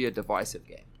hard to be a divisive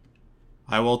game.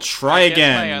 I will try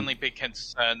again. My only big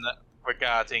concern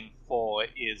regarding 4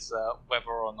 is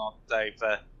whether or not they've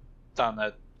done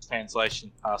a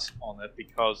translation pass on it,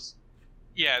 because,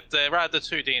 yeah, there are the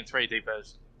 2D and 3D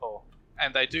versions of 4,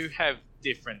 and they do have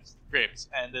different scripts,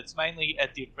 and it's mainly a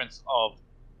difference of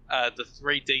the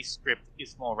 3D script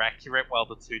is more accurate, while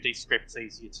the 2D script's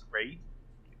easier to read.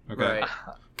 Okay. Right.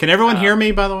 Can everyone hear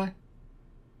me, by the way?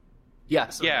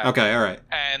 Yes. Yeah. Okay, alright.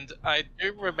 And I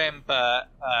do remember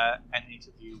an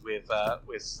interview with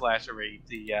Slattery,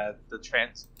 the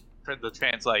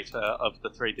translator of the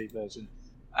 3D version,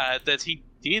 that he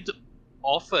did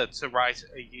offer to write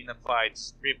a unified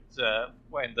script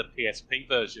when the PSP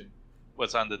version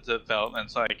was under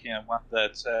development, like, you know, one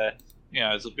that you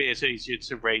know, is a bit easier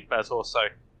to read, but also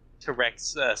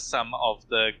corrects some of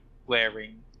the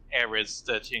glaring errors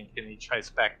that you can trace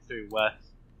back to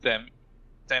them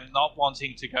not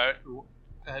wanting to go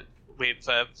with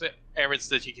errors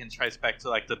that you can trace back to,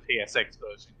 like, the PSX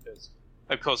version, because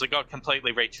of course it got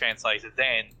completely retranslated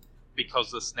then because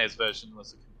the SNES version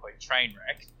was a complete train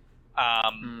wreck.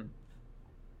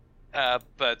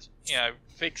 But, you know,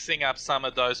 fixing up some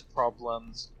of those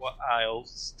problems while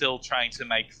still trying to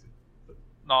make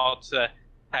not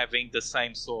having the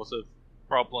same sort of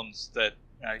problems that,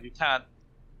 you know,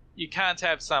 you can't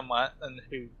have someone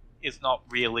who is not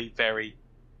really very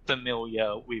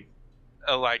familiar with,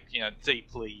 like, you know,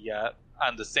 deeply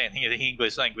understanding the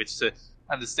English language to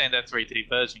understand that 3D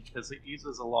version, because it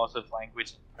uses a lot of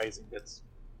language and phrasing that's,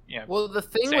 you know, well, the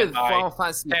thing with Final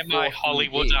Fantasy IV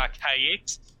Hollywood 3D, archaic.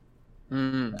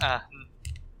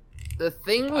 the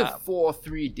thing with 4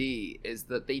 3D is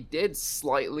that they did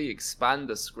slightly expand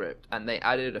the script, and they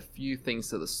added a few things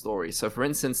to the story. So, for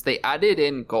instance, they added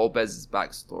in Golbez's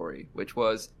backstory, which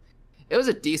was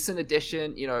a decent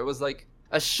addition. You know, it was like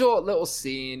a short little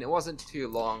scene. It wasn't too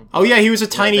long. Oh yeah, he was a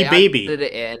tiny baby. Added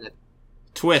it in.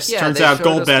 Twist. Yeah, turns they out showed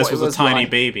us Golbez what was it a tiny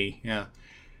like. baby. Yeah.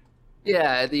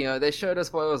 Yeah, you know, they showed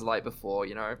us what it was like before,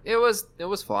 you know. It was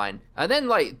fine. And then,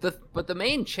 like, the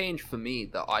main change for me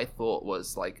that I thought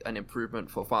was, like, an improvement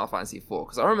for Final Fantasy IV,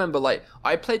 because I remember, like,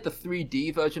 I played the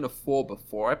 3D version of 4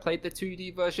 before I played the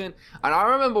 2D version, and I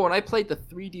remember when I played the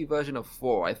 3D version of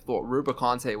 4, I thought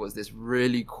Rubicante was this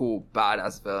really cool,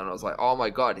 badass villain. I was like, oh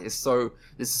my god, this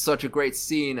is such a great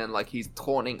scene, and, like, he's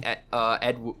taunting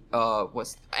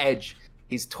Edge.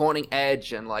 He's taunting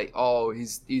Edge, and, like, oh,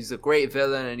 he's a great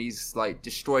villain, and he's, like,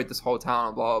 destroyed this whole town,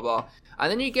 and blah, blah, blah.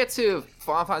 And then you get to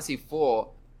Final Fantasy IV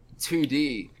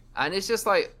 2D, and it's just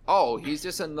like, oh, he's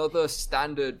just another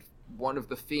standard one of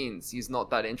the fiends. He's not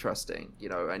that interesting, you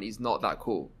know, and he's not that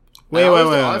cool.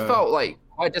 I felt, like,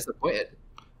 quite disappointed.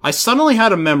 I suddenly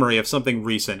had a memory of something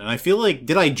recent, and I feel like,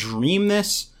 did I dream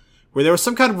this? Where there was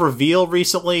some kind of reveal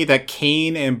recently that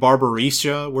Kain and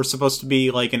Barbarisha were supposed to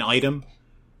be, like, an item?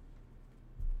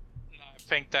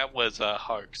 I think that was a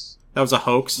hoax. That was a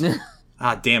hoax?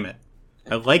 Ah, damn it.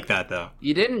 I like that, though.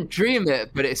 You didn't dream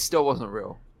it, but it still wasn't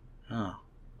real. Oh.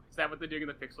 Is that what they're doing in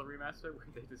the Pixel Remaster? Where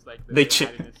they just, like, They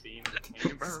added a scene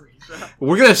with Barbarisha?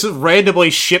 We're gonna randomly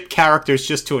ship characters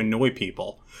just to annoy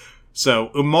people. So,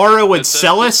 Umaru and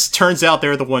Celis, turns out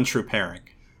they're the one true pairing.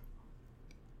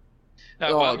 No,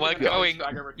 Oh, we're God.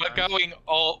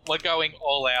 going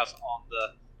all out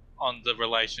on the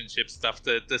relationship stuff.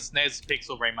 The SNES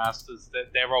Pixel Remasters,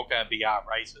 they're all going to be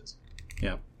R-rated.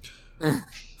 Yeah.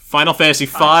 Final Fantasy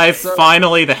V,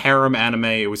 finally the harem anime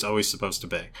it was always supposed to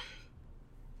be.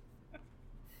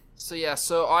 So yeah,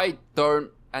 so I don't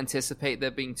anticipate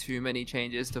there being too many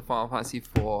changes to Final Fantasy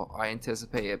IV. I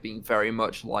anticipate it being very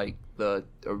much like the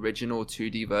original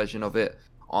 2D version of it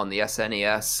on the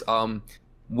SNES.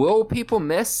 Will people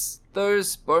miss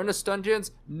those bonus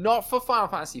dungeons? Not for Final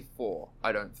Fantasy IV,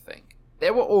 I don't think. They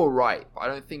were alright, but I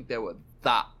don't think they weren't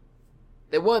that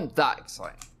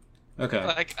exciting. Okay.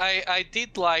 Like, I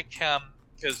did like,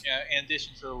 because, you know, in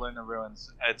addition to the Lunar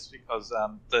Ruins, it's because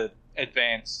the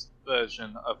advanced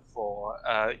version of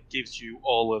 4 gives you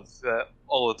all of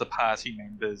the party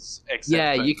members, except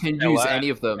Yeah, for you can Teller, use any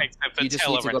of them. except for You just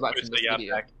Teller need to go and back to Booster the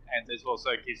video. Yardak, and it also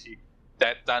gives you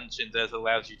that dungeon that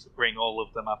allows you to bring all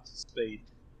of them up to speed.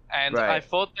 And Right. I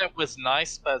thought that was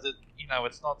nice, but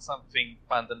it's not something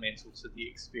fundamental to the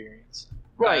experience.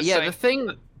 Right, yeah, same- the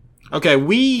thing Okay,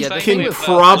 we the can thing with,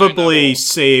 probably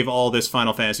save all this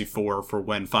Final Fantasy IV for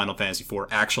when Final Fantasy IV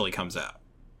actually comes out.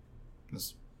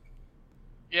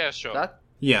 Yeah, sure.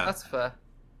 That's fair.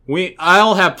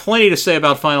 I'll have plenty to say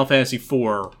about Final Fantasy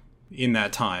IV in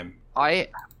that time.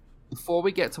 Before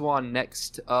we get to our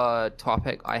next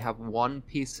topic, I have one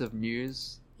piece of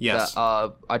news Yes.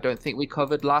 that I don't think we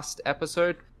covered last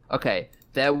episode. Okay,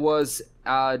 there was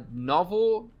a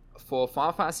novel for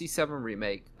Final Fantasy VII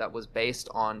Remake that was based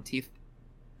on Tifa,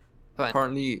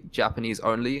 currently Japanese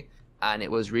only, and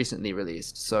it was recently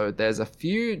released. So there's a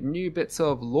few new bits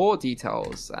of lore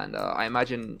details, and I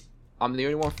imagine I'm the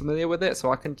only one familiar with it,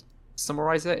 so I can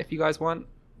summarize it if you guys want.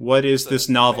 What is this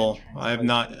novel? I have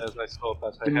not.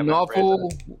 The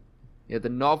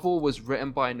novel was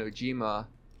written by Nojima,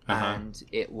 and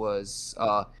it was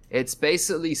it's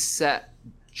basically set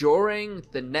during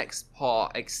the next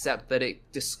part, except that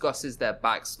it discusses their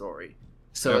backstory.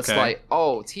 So it's like,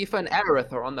 oh, Tifa and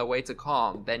Aerith are on their way to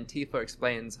Calm. Then Tifa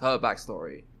explains her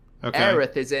backstory. Okay.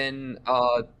 Aerith is in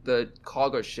the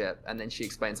cargo ship, and then she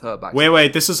explains her backstory.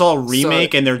 Wait, this is all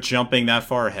remake, and they're jumping that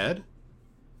far ahead?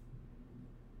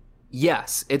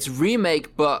 Yes, it's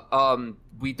remake, but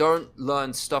we don't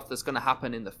learn stuff that's going to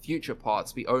happen in the future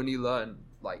parts. We only learn,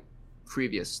 like,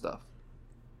 previous stuff.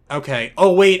 Okay.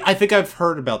 Oh, wait, I think I've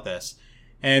heard about this.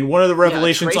 And one of the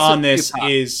revelations on this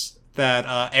is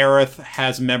that Aerith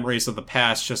has memories of the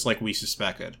past, just like we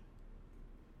suspected.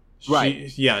 Right.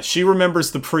 She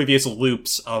remembers the previous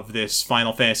loops of this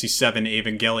Final Fantasy VII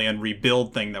Evangelion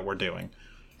rebuild thing that we're doing.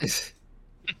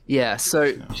 Yeah,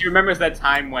 so... She remembers that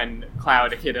time when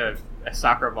Cloud hit a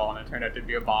soccer ball and it turned out to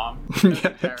be a bomb. That's a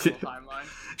terrible timeline.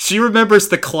 She remembers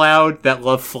the Cloud that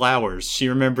loved flowers. She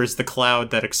remembers the Cloud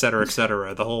that etc.,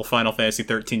 etc. The whole Final Fantasy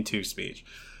 13-2 speech.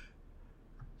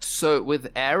 So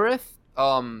with Aerith,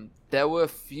 there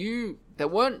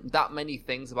weren't that many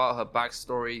things about her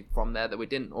backstory from there that we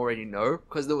didn't already know,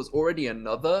 because there was already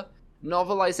another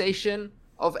novelization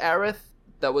of Aerith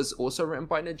that was also written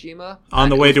by Nojima. On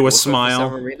the Way to a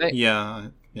Smile. Yeah.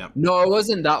 No, it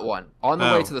wasn't that one. On the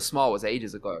Way to the Smile was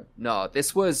ages ago. No,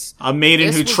 this was... A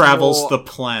Maiden Who Travels the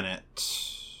Planet.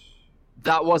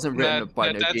 That wasn't written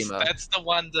by Nojima. That's the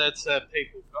one that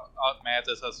people got mad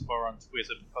at us for on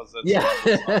Twitter because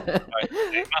that's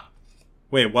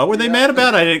Wait, what were they mad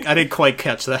about? I didn't quite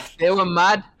catch that. They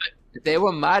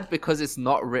were mad because it's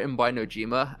not written by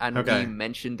Nojima, and we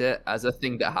mentioned it as a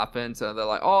thing that happened, and they're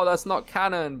like, "Oh, that's not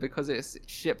canon because it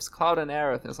ships Cloud and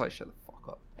Aerith." And it's like, shut the fuck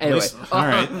up. Anyway, all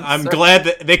right. I'm glad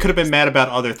that they could have been mad about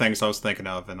other things I was thinking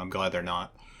of, and I'm glad they're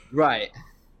not. Right.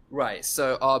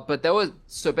 So, but there was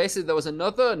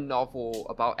another novel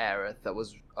about Aerith that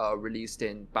was released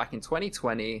back in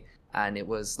 2020. And it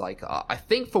was like, I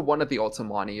think for one of the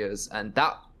Ultimanias, and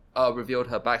that revealed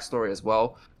her backstory as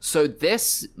well. So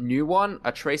this new one,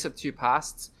 A Trace of Two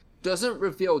Pasts, doesn't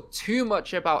reveal too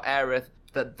much about Aerith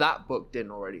that book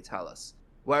didn't already tell us.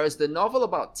 Whereas the novel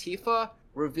about Tifa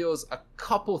reveals a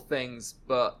couple things,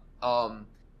 but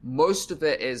most of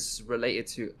it is related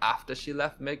to after she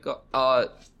left Nibelheim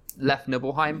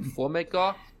for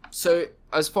Midgar. So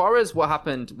as far as what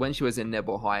happened when she was in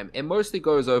Nibelheim, it mostly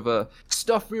goes over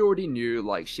stuff we already knew,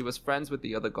 like she was friends with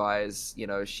the other guys,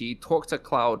 she talked to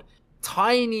Cloud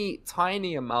tiny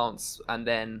amounts, and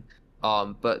then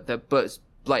but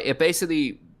it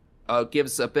basically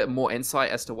gives a bit more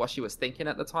insight as to what she was thinking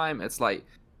at the time. It's like,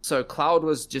 so Cloud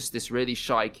was just this really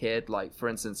shy kid, like for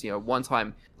instance, one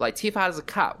time, like Tifa has a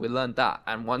cat, we learned that,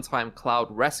 and one time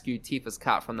Cloud rescued Tifa's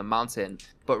cat from the mountain,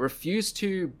 but refused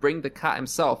to bring the cat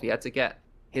himself. He had to get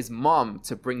his mom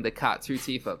to bring the cat to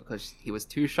Tifa because he was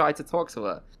too shy to talk to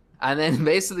her. And then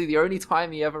basically the only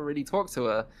time he ever really talked to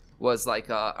her was like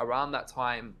around that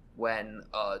time when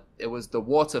it was the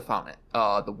water fountain,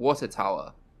 the water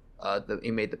tower, that he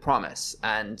made the promise.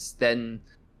 And then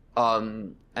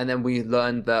we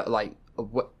learned that, like,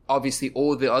 obviously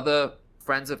all the other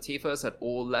friends of Tifa's had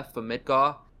all left for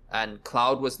Midgar, and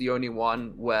Cloud was the only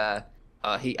one where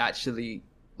he actually,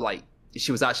 like,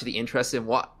 she was actually interested in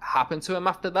what happened to him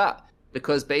after that,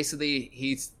 because basically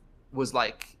he was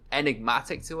like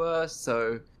enigmatic to her,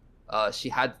 so she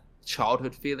had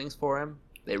childhood feelings for him.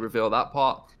 They reveal that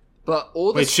part, but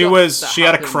all the she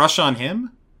had a crush on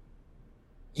him.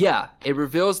 Yeah, it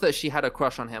reveals that she had a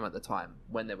crush on him at the time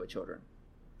when they were children.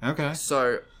 Okay.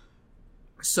 So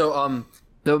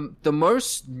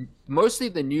mostly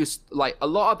the news, like a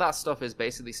lot of that stuff is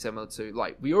basically similar to,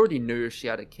 like, we already knew she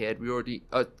had a kid. We already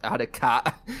had a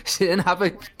cat. She didn't have a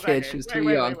kid. She was too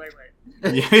young.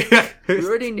 We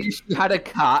already knew she had a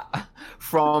cat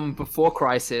from before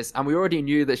Crisis, and we already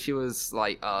knew that she was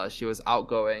like she was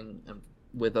outgoing and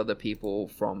with other people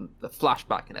from the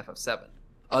flashback in FF7.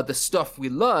 The stuff we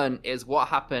learn is what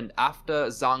happened after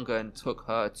Zangan took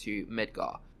her to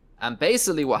Midgar. And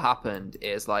basically what happened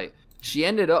is, like, she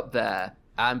ended up there,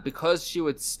 and because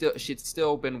she'd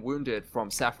still been wounded from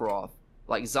Sephiroth,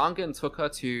 like, Zangan took her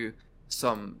to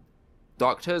some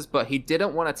doctors, but he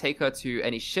didn't want to take her to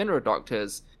any Shinra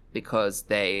doctors because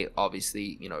they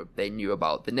obviously, they knew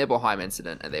about the Nibelheim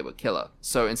incident and they would kill her.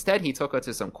 So instead he took her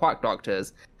to some quack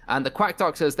doctors, and the quack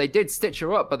doctors, they did stitch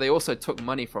her up, but they also took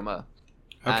money from her.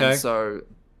 Okay. And so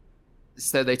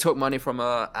they took money from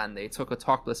her, and they took a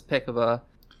topless pic of her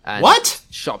and what?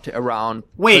 shopped it around.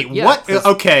 Wait, yeah, what?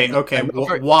 Okay.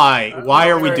 Why? Why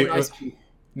are we doing?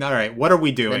 Nice All right, what are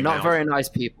we doing? They're not now? very nice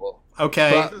people.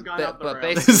 Okay, but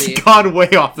this basically, has gone way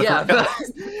off the rails.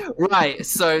 Right.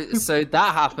 So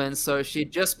that happened. So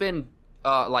she'd just been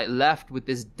left with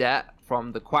this debt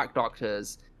from the quack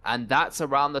doctors, and that's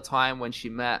around the time when she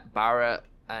met Barrett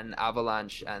and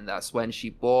Avalanche, and that's when she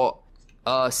bought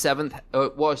seventh.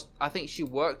 I think she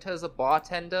worked as a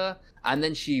bartender, and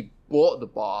then she bought the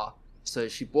bar. So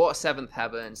she bought Seventh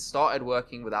Heaven, started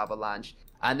working with Avalanche,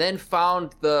 and then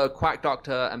found the quack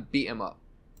doctor and beat him up.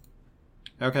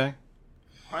 Okay.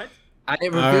 What? And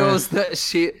it reveals that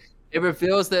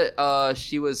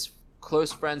she was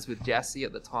close friends with Jesse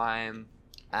at the time,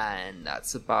 and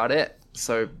that's about it.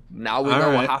 So now we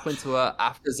know what happened to her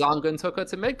after Zangan took her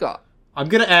to Midgar. I'm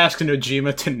gonna ask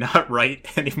Nojima to not write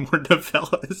any more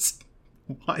novellas.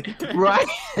 Why? Right?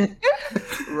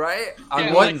 Right?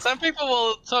 Yeah, like, some people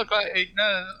will talk like,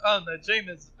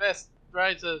 Nojima's the best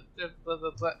writer. Blah,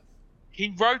 blah, blah.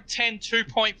 He wrote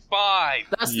 10.2.5.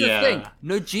 That's the thing.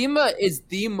 Nojima is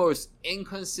the most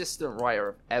inconsistent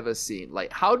writer I've ever seen.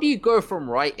 Like, how do you go from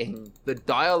writing the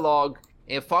dialogue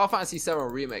in Final Fantasy VII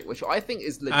Remake, which I think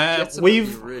is legitimately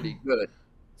really good,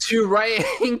 to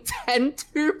writing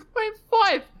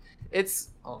 10.2.5?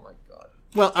 It's... oh my god.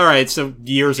 Well, alright, so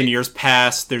years and years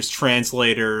pass, there's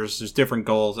translators, there's different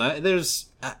goals.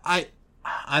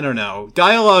 I don't know.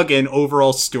 Dialogue and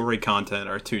overall story content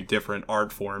are two different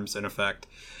art forms, in effect.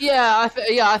 Yeah,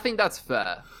 I think that's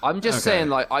fair. I'm just saying,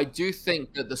 like, I do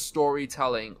think that the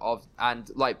storytelling I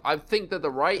think that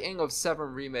the writing of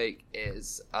 7 Remake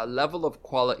is a level of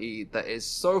quality that is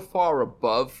so far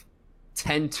above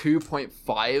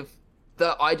 10.2.5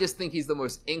 that I just think he's the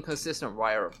most inconsistent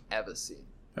writer I've ever seen.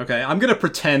 Okay, I'm gonna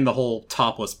pretend the whole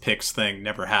topless pics thing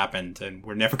never happened, and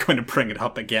we're never going to bring it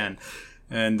up again.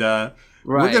 And,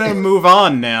 we're going to move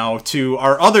on now to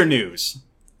our other news.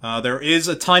 There is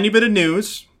a tiny bit of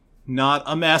news. Not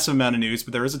a massive amount of news,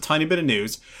 but there is a tiny bit of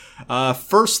news.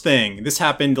 First thing, this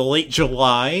happened late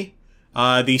July.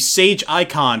 The Sage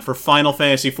icon for Final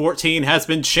Fantasy XIV has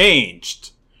been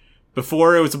changed.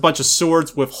 Before, it was a bunch of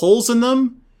swords with holes in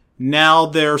them. Now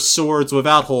they're swords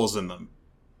without holes in them.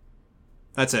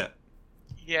 That's it.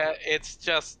 Yeah, it's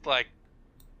just, like,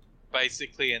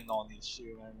 basically a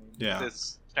non-issue. I mean,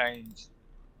 this change.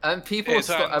 And people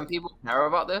care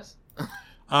about this?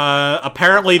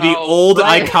 Apparently the old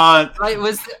icon...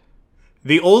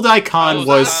 The old icon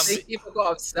was... people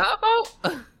got upset about?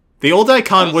 The old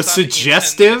icon was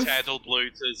suggestive... Adult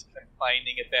looters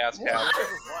complaining about how...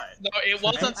 No, it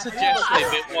wasn't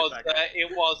suggestive. It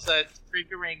was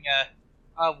triggering...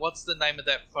 what's the name of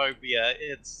that phobia?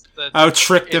 It's the... Oh,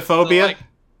 tryptophobia?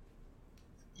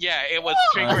 Yeah, it was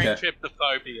triggering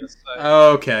tryptophobia. So,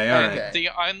 okay, alright. The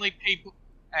only people...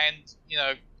 And,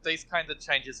 these kind of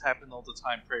changes happen all the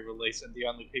time pre-release, and the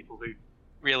only people who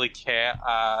really care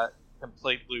are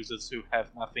complete losers who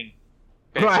have nothing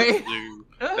better to do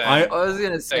than I was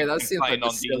going to say, that seems like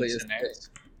the silliest thing.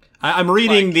 I'm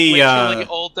reading literally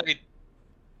all they...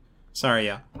 Sorry,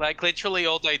 yeah. Like, literally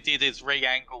all they did is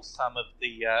re-angle some of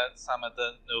the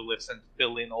new lifts and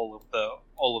fill in all of the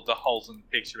holes in the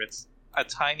picture. It's a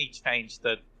tiny change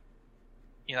that,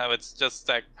 it's just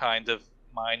that kind of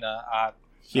minor art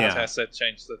asset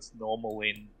change that's normal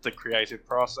in the creative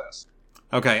process.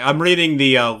 Okay, I'm reading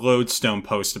the Lodestone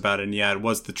post about it, and yeah, it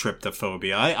was the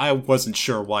tryptophobia. I wasn't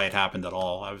sure why it happened at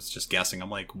all. I was just guessing. I'm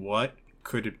like, what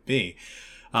could it be?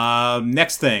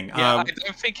 Next thing. Yeah, I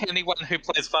don't think anyone who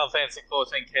plays Final Fantasy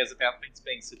XIV cares about things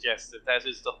being suggestive. That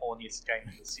is the horniest game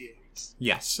in the series.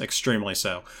 Yes, extremely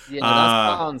so. Yeah,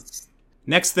 that sounds...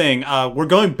 Next thing, we're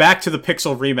going back to the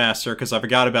Pixel Remaster, because I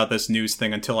forgot about this news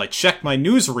thing until I checked my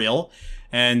newsreel.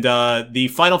 And the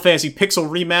Final Fantasy Pixel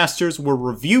Remasters were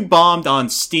review bombed on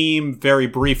Steam very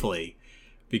briefly.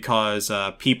 Because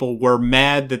people were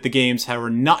mad that the games were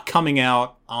not coming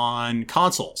out on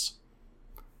consoles.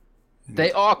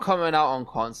 They are coming out on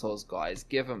consoles, guys.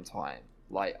 Give them time.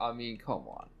 Like, I mean, come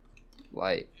on.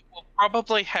 Like, it will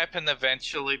probably happen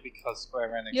eventually because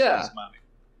Square Enix has money.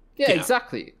 Yeah,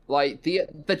 exactly. Like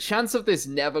the chance of this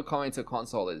never coming to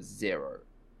console is 0.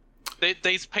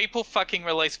 These people fucking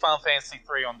released Final Fantasy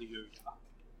 3 on the Ouya.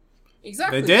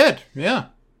 Exactly. They did, yeah.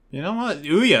 You know what?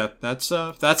 Ouya, that's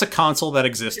a console that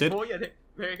existed. Well, yeah,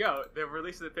 there you go. They're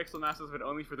releasing the Pixel Masters, but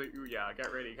only for the Ouya.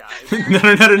 Get ready, guys.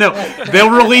 No.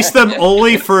 They'll release them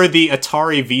only for the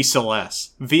Atari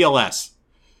VLS.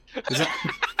 Is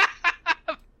that...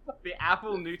 The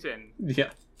Apple Newton.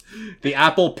 Yeah. The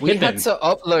Apple Pippin.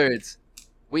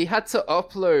 We had to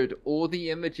upload all the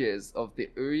images of the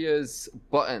Ouya's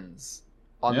buttons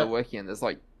on the wiki, and there's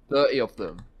like 30 of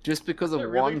them. Just because of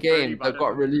one game that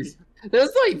got released.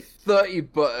 There's like 30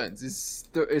 buttons.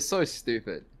 It's so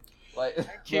stupid. Like,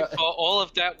 thank you for all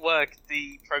of that work,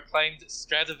 the proclaimed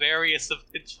Stradivarius of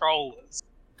controllers.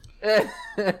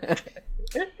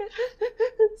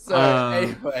 So,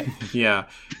 anyway. Yeah.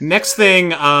 Next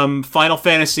thing, Final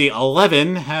Fantasy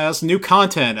XI has new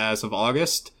content as of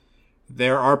August.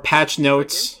 There are patch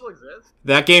notes.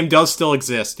 That game does still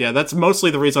exist. Yeah, that's mostly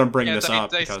the reason I'm bringing this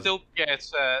up. They still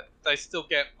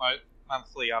get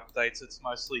monthly updates. It's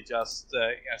mostly just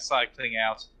cycling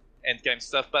out endgame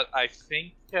stuff. But I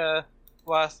think the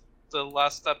last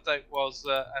update was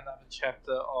another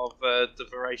chapter of the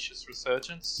Voracious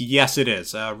Resurgence. Yes, it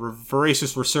is.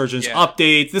 Voracious Resurgence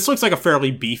update. This looks like a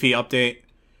fairly beefy update.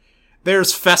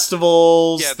 There's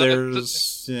festivals. Yeah,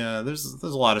 there's a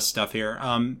lot of stuff here.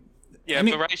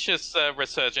 Voracious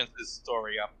Resurgence is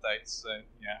story updates. So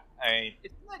Isn't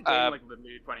that game like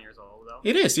literally 20 years old though?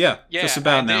 It is, yeah. Just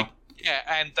about now.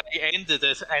 And they ended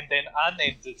it and then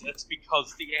unended it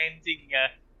because the ending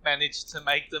managed to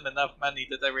make them enough money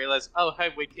that they realized, oh hey,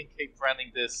 we can keep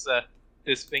running this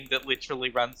thing that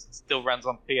literally still runs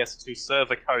on PS2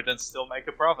 server code and still make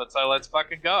a profit. So let's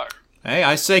fucking go. Hey,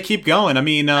 I say keep going. I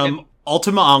mean,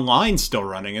 Ultima Online's still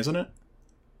running, isn't it?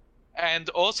 And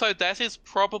also, that is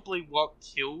probably what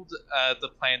killed the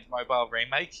planned mobile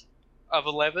remake of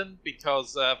 11,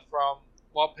 because from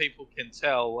what people can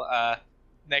tell,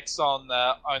 Nexon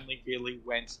only really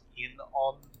went in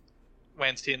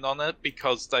on it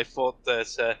because they thought that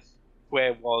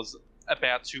Square was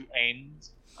about to end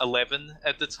 11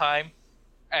 at the time,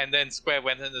 and then Square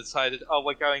went and decided, oh,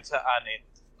 we're going to unend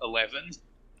 11.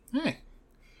 Hey.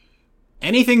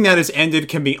 Anything that is ended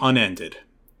can be unended.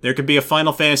 There could be a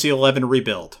Final Fantasy XI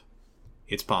rebuild.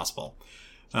 It's possible.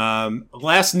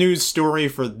 Last news story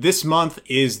for this month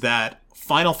is that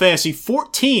Final Fantasy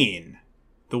XIV,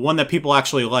 the one that people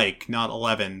actually like, not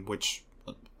 11, which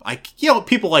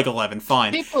people like 11,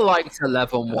 fine. People liked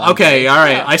 11 one. Okay, all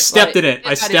right. I stepped in it.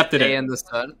 In the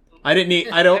sun. I didn't need.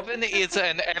 I don't. 11 is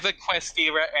an EverQuest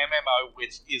era MMO,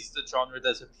 which is the genre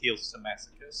that appeals to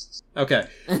masochists. Okay.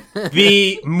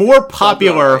 The more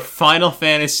popular Final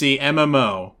Fantasy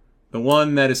MMO, the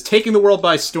one that is taking the world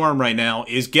by storm right now,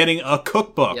 is getting a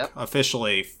cookbook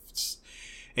officially.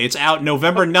 It's out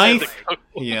November 9th.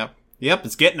 Yep,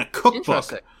 it's getting a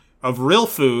cookbook of real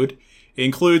food. It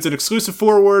includes an exclusive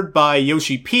foreword by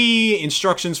Yoshi P,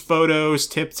 instructions, photos,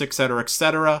 tips, etc.,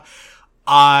 etc.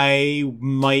 I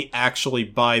might actually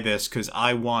buy this because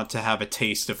I want to have a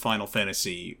taste of Final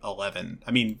Fantasy 11.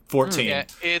 I mean, 14. Yeah,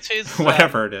 it is.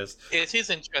 Whatever it is. It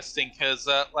is interesting because,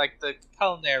 like, the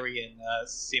culinary in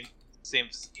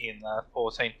Sims in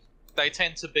 14, they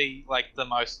tend to be, like, the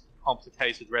most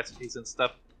complicated recipes and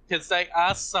stuff because they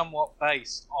are somewhat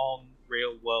based on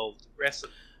real-world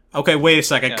recipes. Okay, wait a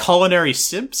second. Culinary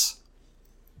Sims?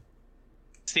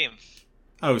 Sim.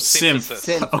 Oh, Sim.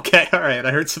 Okay, alright,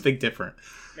 I heard something different.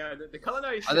 No, the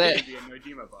culinary Sim would be a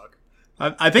Nojima book.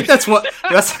 I think that's what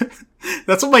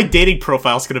that's what my dating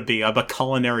profile is going to be. I'm a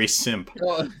culinary simp.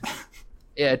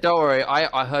 Yeah, don't worry.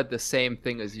 I heard the same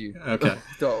thing as you. Okay.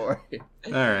 Don't worry.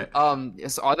 All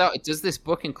right. Does this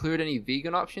book include any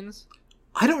vegan options?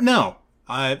 I don't know.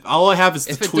 All I have is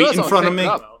the tweet in front of me.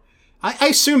 I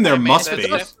assume there must be.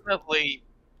 Definitely.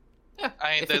 Yeah.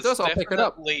 If it does, I'll pick it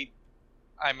up.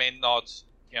 I mean, not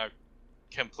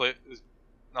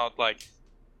not like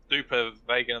super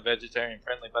vegan and vegetarian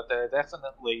friendly, but there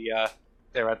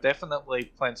are definitely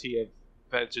plenty of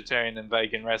vegetarian and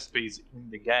vegan recipes in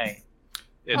the game.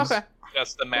 It's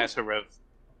just a matter of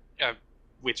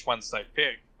which ones they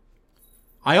pick.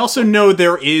 I also know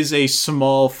there is a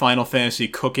small Final Fantasy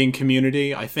cooking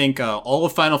community. I think all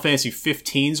of Final Fantasy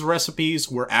 15's recipes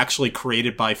were actually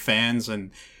created by fans, and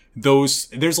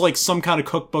there's like some kind of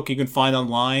cookbook you can find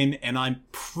online, and I'm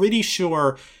pretty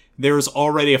sure there's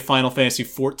already a Final Fantasy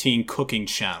 14 cooking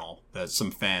channel that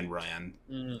some fan ran.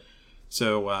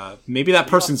 So maybe that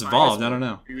person's involved. I don't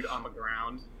know. Food on the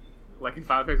ground, like in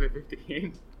Final Fantasy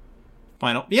 15.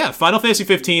 Final Fantasy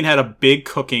 15 had a big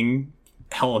cooking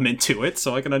element to it,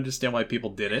 so I can understand why people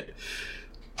did it.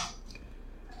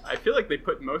 I feel like they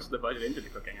put most of the budget into the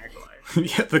cooking, actually.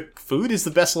 Yeah, the food is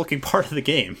the best looking part of the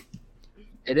game.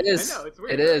 It is. I know, it's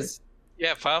weird, It is.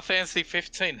 Yeah, Final Fantasy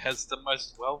 15 has the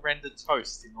most well-rendered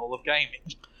toast in all of gaming.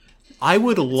 I have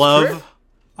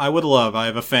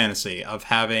a fantasy of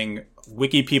having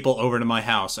wiki people over to my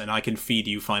house and I can feed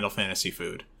you Final Fantasy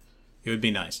food. It would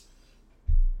be nice.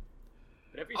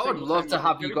 I would love to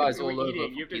have you guys all over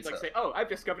eating, you have to pizza. like say, "Oh, I've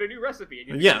discovered a new recipe," and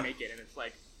you Yeah. just make it, and it's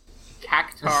like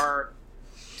cactar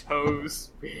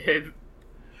toast with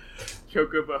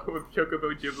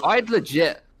chocobo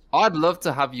giblet. I'd love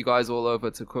to have you guys all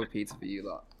over to cook pizza for you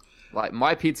lot. Like,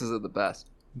 my pizzas are the best.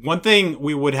 One thing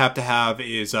we would have to have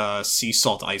is sea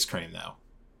salt ice cream, though.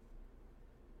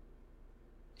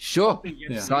 Sure.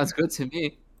 Yeah. Sounds good to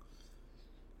me.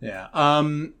 Yeah.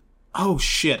 Oh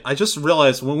shit! I just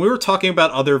realized when we were talking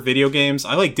about other video games,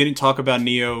 I didn't talk about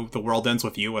Neo: The World Ends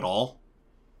with You at all.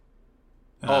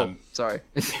 Sorry.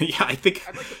 Yeah, I think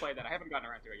I'd like to play that. I haven't gotten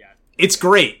around to it yet. it's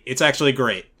great. It's actually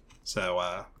great.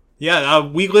 So,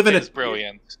 we live in It's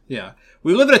brilliant. Yeah,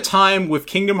 we live in a time with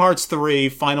Kingdom Hearts 3,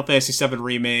 Final Fantasy 7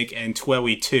 Remake, and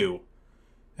TWEWY 2,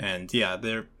 and yeah,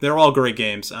 they're all great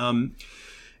games.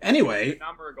 Anyway,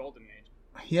 Number a golden age.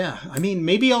 yeah, I mean,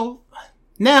 maybe I'll.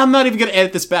 Nah, I'm not even gonna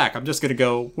edit this back. I'm just gonna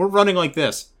go. We're running like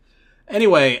this.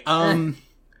 Anyway,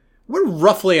 we're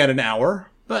roughly at an hour,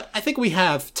 but I think we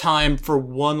have time for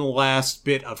one last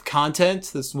bit of content.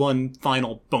 This one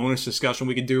final bonus discussion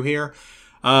we can do here.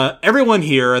 Everyone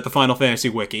here at the Final Fantasy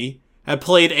Wiki have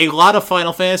played a lot of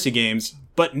Final Fantasy games,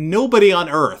 but nobody on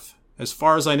Earth, as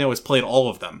far as I know, has played all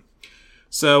of them.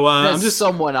 So I'm There's just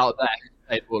someone out there who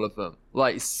played all of them.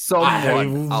 Like, someone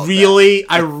I out really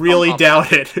there.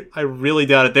 doubt it. I really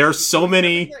doubt it. There are so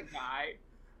many. That guy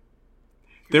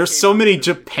There's so many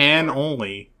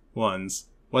Japan-only ones.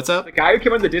 What's up? The guy who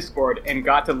came on the Discord and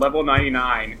got to level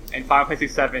 99 in Final Fantasy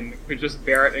 7 was just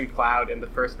Barret and Cloud in the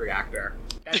first reactor.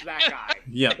 That's that guy.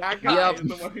 Yep. That guy Yep. is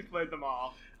the one who played them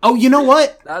all. Oh, you know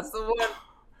what? That's the one.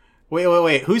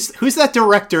 Wait. Who's that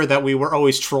director that we were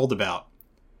always trolled about?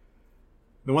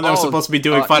 The one that was supposed to be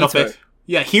doing Final Ito. Fantasy.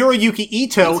 Yeah, Hiroyuki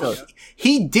Ito. Ito.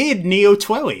 He did Neo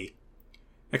TWEWY.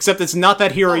 Except it's not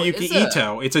that Hiroyuki is it?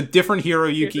 Ito. It's a different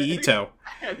Hiroyuki Ito.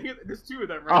 I think there's two of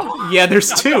them, right? Oh. Yeah,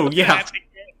 there's two. Yeah.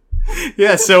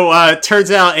 Yeah, so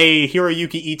turns out a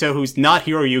Hiroyuki Ito who's not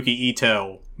Hiroyuki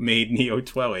Ito made Neo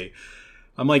TWEWY.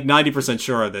 I'm 90%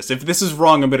 sure of this. If this is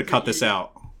wrong, I'm going to cut this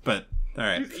out. But,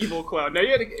 alright. He's evil Cloud. No,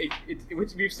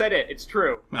 you've said it. It's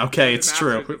true. Okay, He's it's the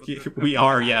true. Masters of the We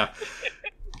are, yeah.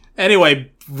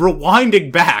 Anyway,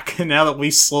 rewinding back, now that we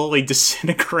slowly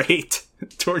disintegrate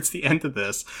towards the end of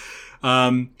this,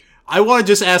 I want to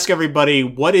just ask everybody,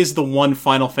 what is the one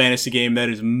Final Fantasy game that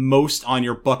is most on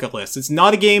your bucket list? It's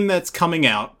not a game that's coming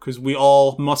out, because we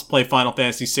all must play Final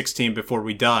Fantasy 16 before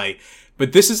we die,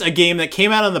 but this is a game that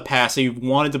came out in the past that you've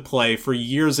wanted to play for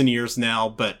years and years now,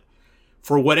 but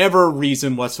for whatever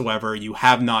reason whatsoever, you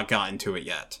have not gotten to it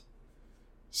yet.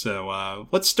 So,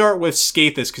 let's start with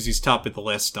Skathis, because he's top of the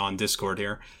list on Discord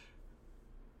here.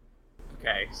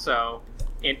 Okay, so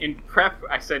in prep,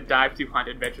 I said Dive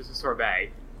 200 Adventures of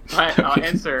Sorbet, but I'll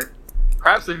answer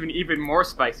perhaps an even more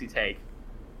spicy take,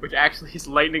 which actually is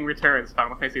Lightning Returns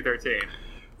Final Fantasy 13.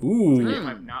 Ooh, Which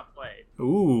I've not played.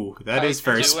 ooh, that is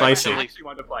very do spicy. I actually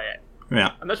want to play it.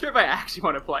 Yeah. I'm not sure if I actually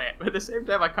want to play it, but at the same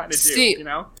time, I kind of do. See, You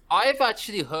know? I've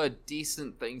actually heard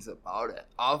decent things about it.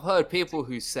 I've heard people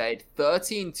who said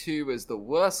 13-2 is the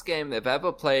worst game they've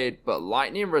ever played, but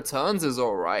Lightning Returns is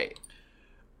alright.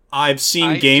 I've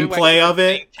seen I do gameplay actually of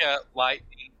it. think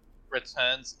Lightning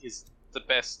Returns is the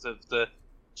best of the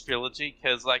trilogy,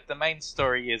 because the main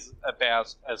story is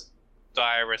about as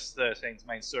dire as 13's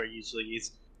main story usually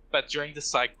is. But during the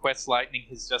side quests, Lightning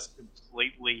has just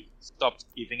completely stopped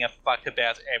giving a fuck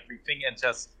about everything and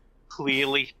just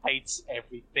clearly hates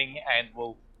everything and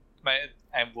will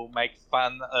make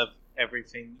fun of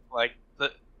everything. I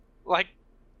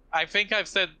think I've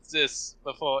said this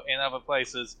before in other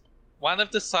places. One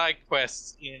of the side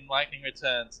quests in Lightning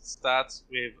Returns starts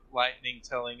with Lightning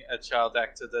telling a child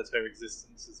actor that her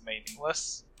existence is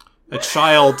meaningless. A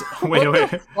child.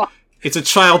 Wait. It's a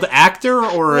child actor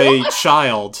or a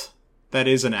child that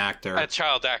is an actor? A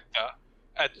child actor.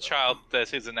 A child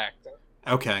that is an actor.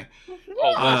 Okay.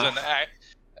 Or was an actor.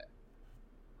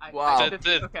 Wow.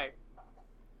 Okay.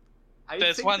 I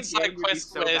There's think one the side game would be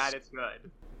quest so where bad it's good.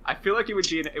 I feel like it would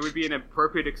be an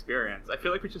appropriate experience. I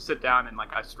feel like we should sit down and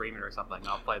I stream it or something. And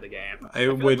I'll play the game. I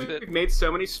feel would. like we've made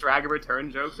so many Stragger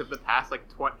Return jokes of the past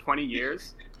 20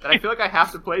 years that I feel like I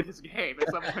have to play this game at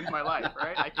some point in my life,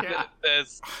 right? I can't.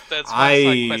 There's one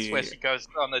side quest where she goes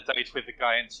on a date with a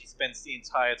guy and she spends the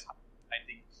entire time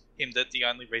reminding him that the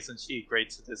only reason she agreed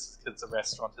to this is because the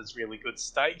restaurant has really good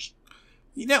steak.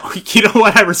 You know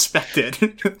what? I respect it.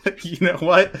 You know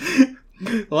what?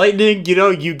 Lightning,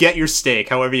 you get your steak,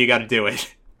 however you gotta do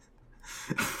it.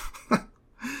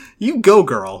 You go,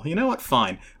 girl. You know what?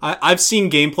 Fine. I've seen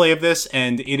gameplay of this,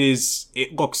 and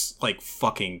it looks like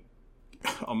fucking,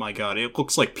 oh my god, it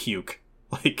looks like puke.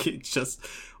 Like, it's just,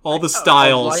 all the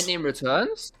styles. Lightning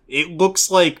Returns? It looks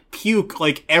like puke.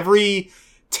 Like, every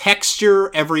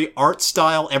texture, every art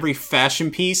style, every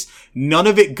fashion piece, none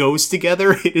of it goes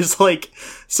together. It is like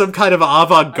some kind of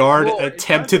avant-garde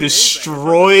attempt to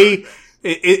destroy...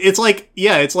 It's like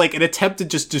an attempt to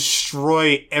just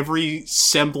destroy every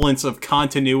semblance of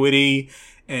continuity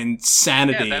and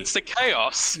sanity. Yeah, that's the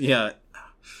chaos. Yeah.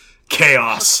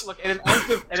 Chaos. Look, and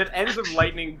it ends with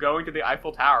Lightning going to the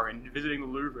Eiffel Tower and visiting the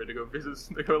Louvre to go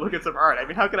look at some art. I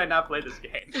mean, how could I not play this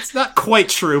game? It's not quite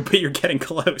true, but you're getting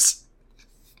close.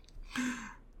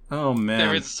 Oh, man.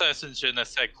 There is a certain je ne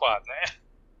sais quoi there.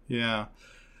 Yeah.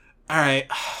 Alright.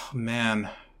 Oh,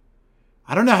 man.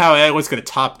 I don't know how I was going to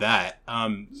top that.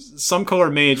 Some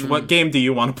Color Mage, what game do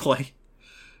you want to play?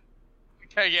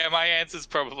 Okay, yeah, my answer's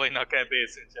probably not going to be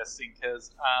as interesting,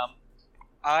 because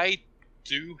I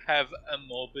do have a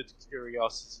morbid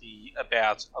curiosity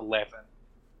about 11.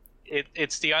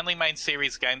 It's the only main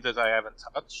series game that I haven't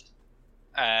touched.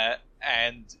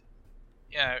 And,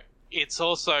 it's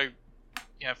also,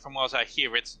 from what I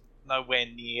hear, it's nowhere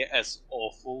near as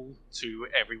awful to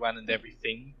everyone and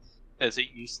everything as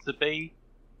it used to be.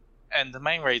 And the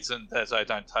main reason that I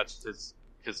don't touch it is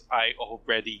because I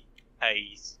already pay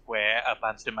Square a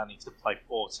bunch of money to play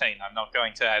 14. I'm not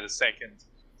going to add a second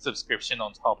subscription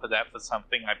on top of that for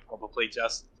something I probably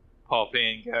just pop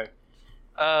in and go,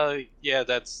 oh, yeah,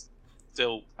 that's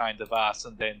still kind of ass,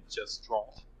 and then just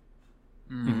drop.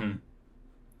 Mm-hmm.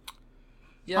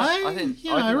 Yeah, I think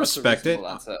I respect it.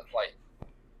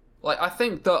 Like, I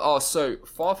think that, so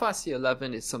Final Fantasy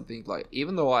 11 is something, like,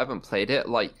 even though I haven't played it,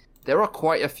 like, there are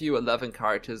quite a few 11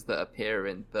 characters that appear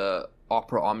in the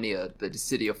Opera Omnia, the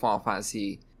City of Final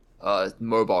Fantasy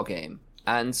mobile game.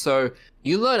 And so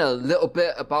you learn a little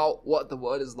bit about what the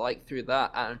world is like through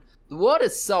that, and the world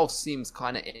itself seems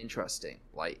kind of interesting.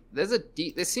 Like, there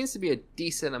seems to be a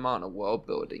decent amount of world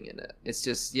building in it. It's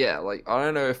just, I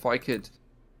don't know if I could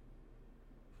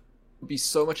be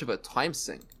so much of a time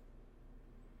sink.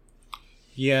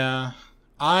 Yeah.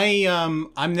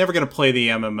 I'm never gonna play the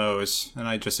MMOs, and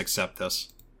I just accept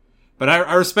this. But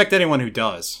I respect anyone who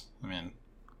does. I mean,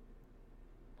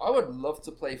 I would love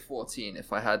to play 14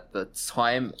 if I had the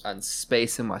time and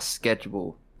space in my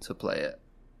schedule to play it,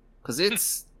 because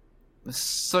it's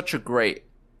such a great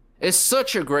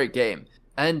game,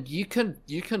 and you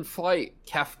can fight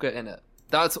Kafka in it.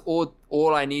 That's all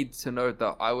I need to know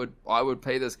that I would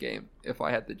play this game if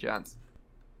I had the chance.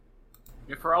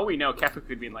 Yeah, for all we know, Kafka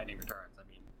could be in Lightning Returns.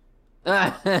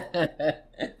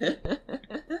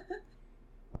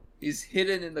 He's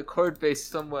hidden in the code base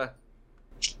somewhere.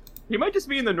 He might just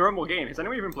be in the normal game. Has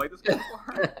anyone even played this game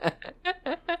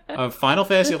before? Final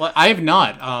Fantasy. I have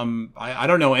not. I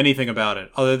don't know anything about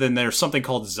it other than there's something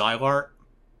called Xylart.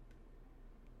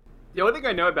 The only thing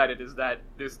I know about it is that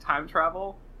there's time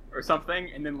travel or something,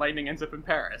 and then Lightning ends up in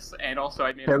Paris. And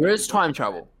also, there is time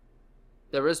travel.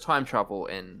 There is time travel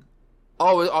in.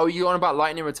 Oh, are you on about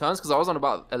Lightning Returns? Because I was on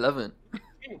about 11.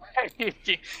 It's half you're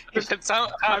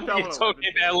talking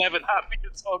about 11, half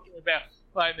you're talking about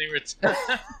Lightning Returns.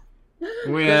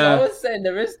 I was saying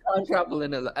there is time travel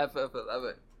in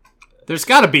FF11. There's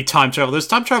got to be time travel. There's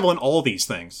time travel in all these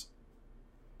things.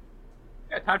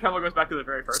 Yeah, time travel goes back to the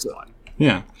very first one.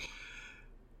 Yeah.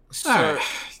 So,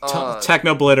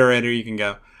 Techno Obliterator, you can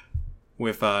go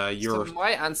with your. So my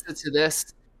answer to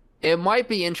this. It might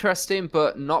be interesting,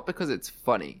 but not because it's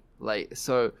funny.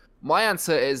 So my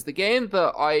answer is the game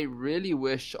that I really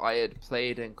wish I had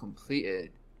played and completed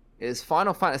is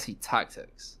Final Fantasy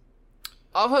Tactics.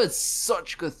 I've heard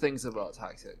such good things about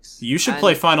Tactics. You should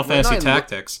play Final Fantasy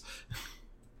Tactics.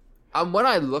 And when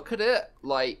I look at it,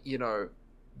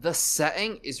 the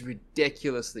setting is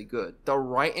ridiculously good. The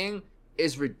writing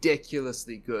is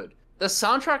ridiculously good. The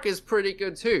soundtrack is pretty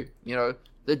good too.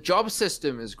 The job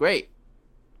system is great.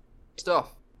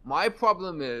 Stuff. My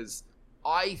problem is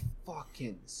I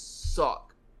fucking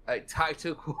suck at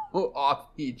tactical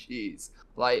RPGs.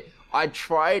 I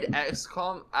tried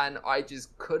XCOM and I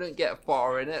just couldn't get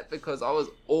far in it because I was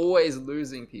always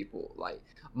losing people.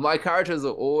 My characters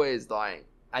are always dying.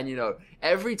 And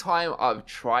every time I've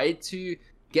tried to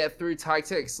get through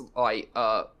tactics, like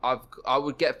I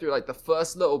would get through like the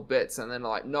first little bits, and then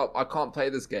like, nope, I can't play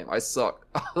this game. I suck.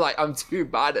 Like I'm too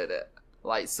bad at it.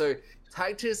 Like so,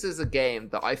 tactics is a game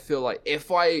that I feel like I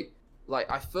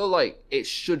feel like it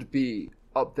should be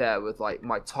up there with like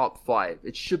my top 5.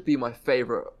 It should be one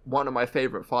of my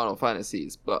favorite Final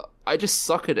Fantasies, but I just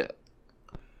suck at it.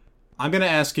 I'm gonna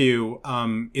ask you,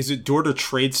 is it Dorter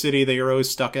Trade City that you're always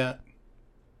stuck at?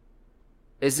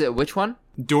 Is it which one?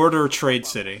 Dorter Trade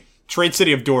City. Trade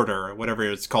City of Dorter, or whatever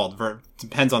it's called.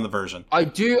 Depends on the version. I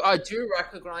do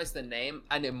recognize the name,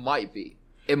 and it might be.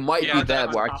 It might be there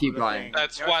where I keep going.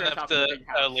 That's one of the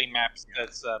early maps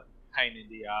that's a pain in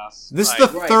the ass. This is the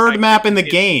third map in the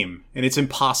game, and it's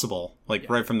impossible,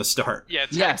 right from the start. Yeah,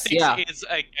 Tactics is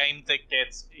a game that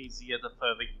gets easier the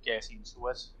further you get into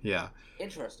it. Yeah.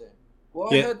 Interesting.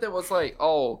 Well, I heard there was like,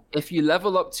 if you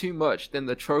level up too much, then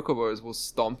the Chocobos will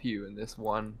stomp you in this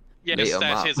one. Yes,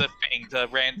 that is a thing. The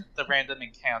random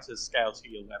encounters scale to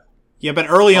your level. Yeah, but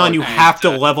early on you have to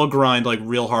level grind like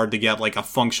real hard to get like a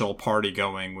functional party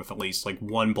going with at least like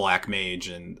one black mage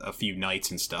and a few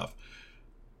knights and stuff.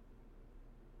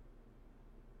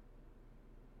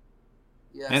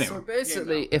 Yeah, anyway. So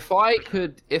basically, if I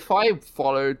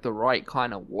followed the right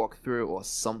kind of walkthrough or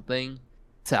something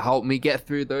to help me get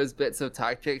through those bits of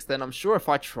tactics, then I'm sure if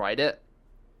I tried it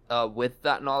with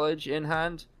that knowledge in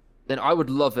hand, then I would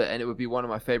love it and it would be one of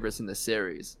my favorites in the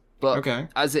series. But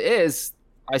as it is,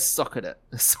 I suck at it,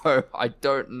 so I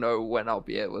don't know when I'll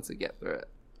be able to get through it.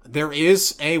 There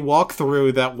is a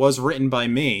walkthrough that was written by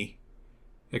me,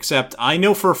 except I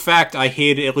know for a fact I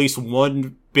hid at least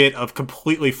one bit of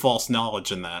completely false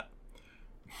knowledge in that.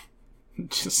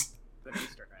 Just,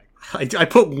 I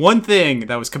put one thing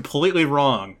that was completely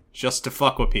wrong just to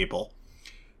fuck with people,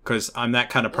 because I'm that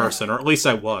kind of person, or at least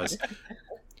I was.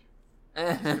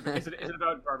 Is it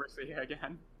about Barbacy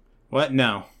again? What?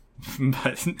 No.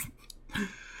 But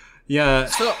yeah.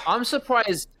 So I'm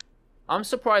surprised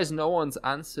no one's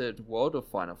answered World of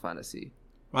Final Fantasy.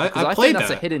 I think played that's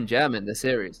that. a hidden gem in the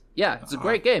series. Yeah, it's a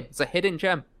great game. It's a hidden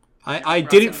gem. I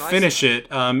didn't finish it.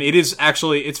 It is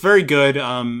actually, it's very good.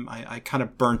 I kind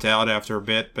of burnt out after a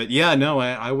bit, but yeah, no,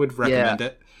 I would recommend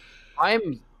it.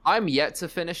 I'm yet to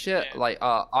finish it.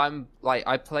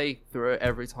 I play through it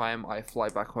every time I fly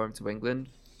back home to England,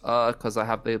 because I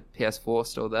have the PS4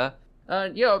 still there.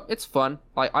 And it's fun.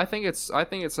 I think it's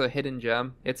a hidden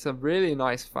gem. It's a really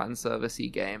nice fan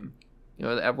servicey game,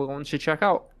 that everyone should check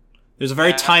out. There's a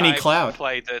very tiny cloud. I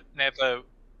played it,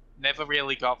 never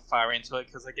really got far into it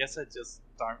because I guess I just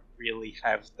don't really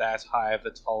have that high of a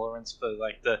tolerance for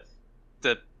like the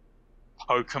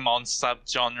Pokemon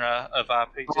subgenre of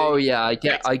RPG. Oh yeah,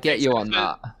 I get you on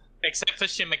that. Except for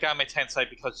Shin Megami Tensei,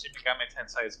 because Shin Megami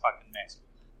Tensei is fucking mess.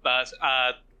 But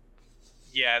I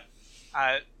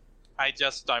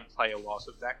just don't play a lot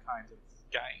of that kind of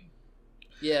game.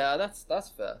 Yeah, that's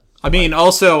fair. I mean,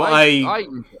 also I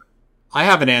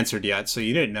haven't answered yet, so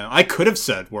you didn't know. I could have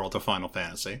said World of Final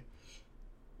Fantasy.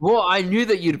 Well, I knew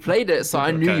that you'd played it, so I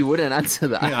knew you wouldn't answer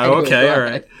that. Yeah, okay,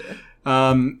 alright.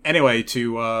 Anyway,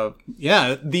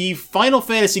 the Final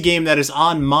Fantasy game that is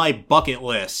on my bucket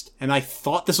list, and I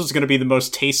thought this was going to be the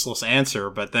most tasteless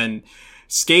answer, but then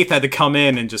Skaith had to come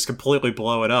in and just completely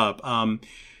blow it up.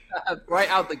 Right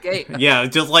out the gate. Yeah,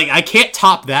 just like, I can't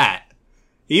top that.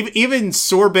 Even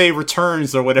Sorbet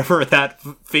Returns, or whatever that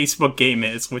Facebook game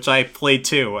is, which I played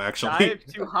too, actually. Dive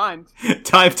to Hunt.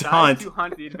 Dive to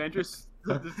Hunt, the Adventures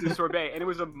of Sorbet, and it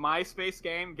was a MySpace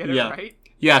game, get it right?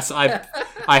 Yes, I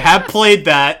have played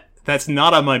that. That's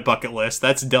not on my bucket list.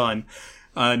 That's done.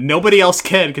 Nobody else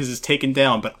can because it's taken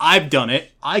down, but I've done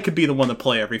it. I could be the one to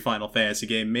play every Final Fantasy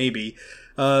game, maybe.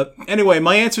 Anyway,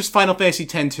 my answer is Final Fantasy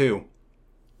X too.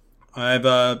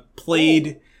 I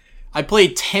played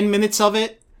 10 minutes of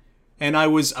it, and I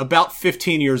was about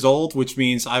 15 years old, which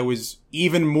means I was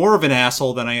even more of an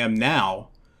asshole than I am now.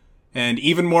 And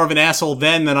even more of an asshole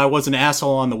then than I was an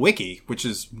asshole on the wiki, which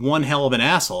is one hell of an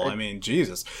asshole. I mean,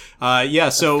 Jesus. So... A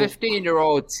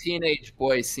 15-year-old teenage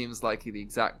boy seems like the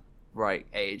exact right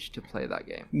age to play that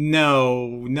game.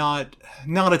 No, not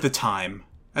at the time.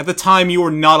 At the time, you were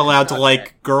not allowed to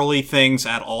like girly things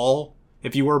at all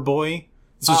if you were a boy.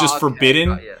 This was just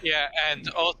forbidden. Yeah, and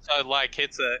also, like,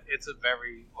 it's a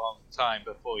very long time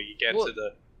before you get to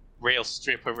the real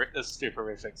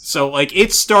stripperifics. So, like,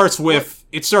 it starts with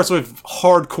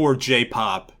hardcore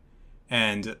J-pop,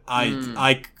 and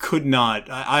I could not.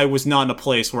 I was not in a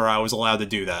place where I was allowed to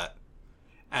do that.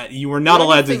 You were not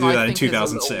allowed to do that in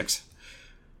 2006.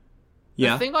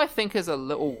 The thing I think is a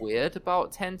little weird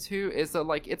about 10-2 is that,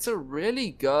 like, it's a really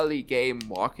girly game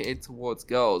marketed towards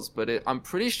girls, but I'm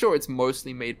pretty sure it's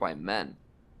mostly made by men.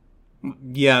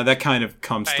 Yeah, that kind of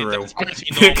comes through. That's pretty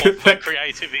normal for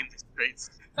creative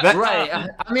industries. Right.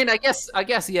 I mean, I guess,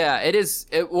 yeah, it is.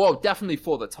 Well, definitely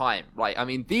for the time. Like, I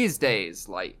mean, these days,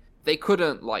 like, they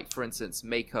couldn't, like, for instance,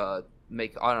 make I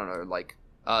don't know, like,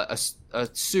 a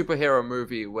superhero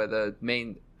movie where the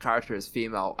main character is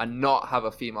female and not have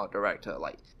a female director.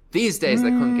 Like, these days, they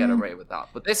couldn't get away with that.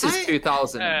 But this is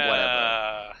 2000 and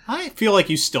whatever. I feel like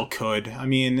you still could. I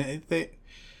mean, they...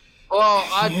 Well,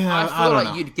 I feel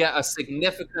like you'd get a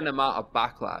significant amount of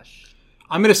backlash.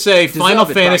 I'm going to say Final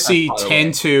Fantasy backlash,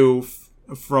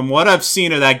 X-2, from what I've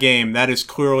seen of that game, that is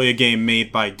clearly a game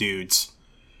made by dudes.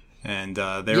 And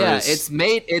it's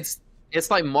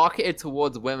like marketed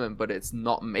towards women, but it's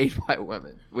not made by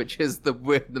women, which is the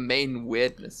main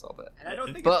weirdness of it. And I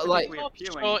don't think but it's like,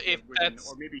 appealing to women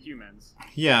or maybe humans.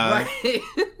 Yeah. Right?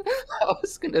 I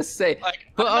was going to say.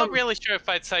 Like, but I'm not really sure if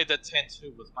I'd say that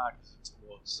 10-2 was marketed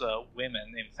towards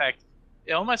women. In fact,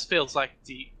 it almost feels like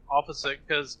the opposite,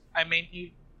 because, I mean,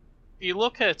 you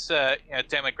look at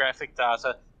demographic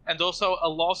data, and also a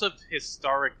lot of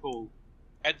historical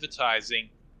advertising.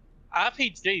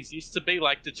 RPGs used to be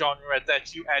like the genre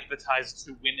that you advertise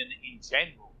to women in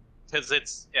general, because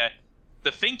it's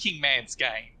the thinking man's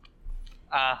game,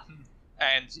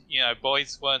 and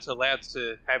boys weren't allowed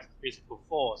to have critical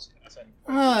thought.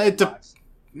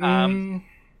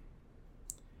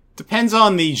 Depends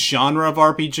on the genre of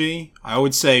RPG. I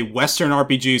would say Western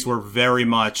RPGs were very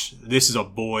much, this is a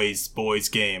boys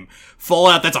game.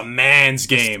 Fallout, that's a man's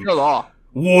game. Still are.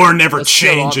 War never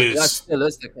changes. That still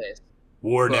is the case.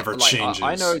 War never changes.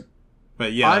 I know.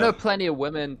 But yeah, I know plenty of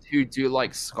women who do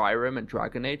like Skyrim and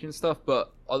Dragon Age and stuff.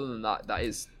 But other than that,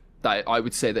 I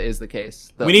would say that is the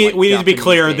case. That, we need to be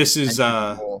clear. This is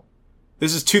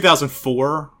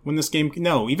 2004 when this game.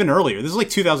 No, even earlier. This is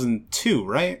like 2002,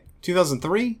 right?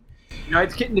 2003. No,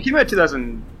 it came out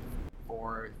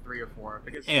 2004, 3 or 4.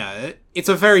 Because... Yeah, it's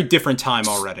a very different time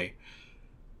already.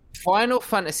 Final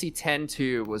Fantasy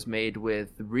X-2 was made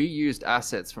with reused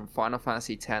assets from Final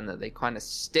Fantasy X that they kind of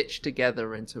stitched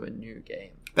together into a new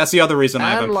game. That's the other reason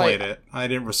I haven't played it. I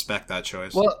didn't respect that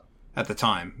choice at the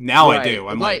time. Now I do.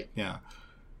 I'm yeah.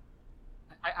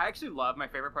 I actually love, my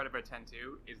favorite part about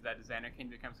 10-2 is that Xanarkand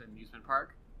becomes an amusement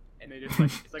park. And they just like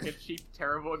it's like a cheap,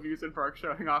 terrible amusement park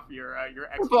showing off your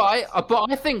ex. But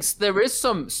I think there is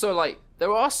some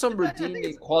there are some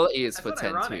redeeming qualities for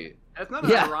 10-2. That's not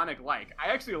an ironic like. I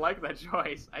actually like that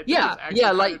choice. I think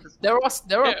like there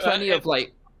are plenty of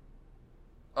like.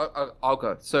 I'll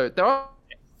go. So there are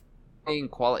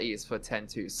qualities for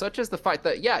 10-2, such as the fact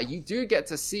that you do get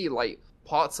to see like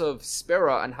parts of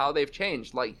Spira and how they've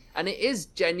changed, like, and it is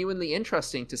genuinely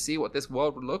interesting to see what this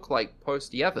world would look like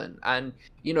post Yevon. And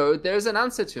there's an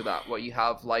answer to that, where you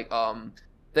have like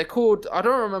they're called, I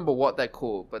don't remember what they're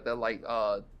called, but they're like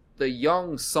the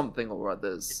young something or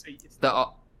others that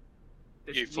are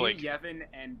Youth League. Yevon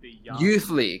and the young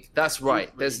Youth League. That's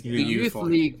right. There's the Youth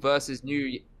League versus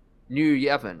New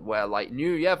Yevon, where like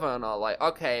New Yevon are like,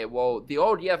 okay, well the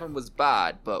old Yevon was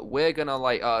bad, but we're gonna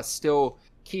like still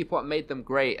keep what made them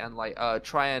great and like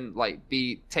try and like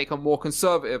take a more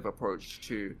conservative approach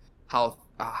to how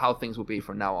things will be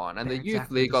from now on. And the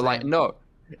Youth League are like, no.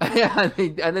 and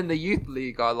then the Youth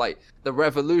League are like the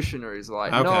revolutionaries,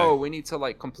 like, no, we need to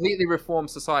like completely reform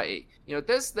society.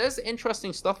 There's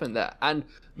interesting stuff in there, and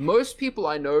most people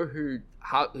I know who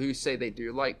say they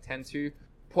do like 10-2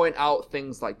 point out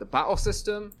things like the battle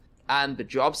system and the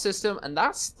job system, and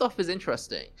that stuff is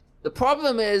interesting. The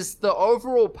problem is the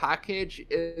overall package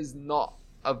is not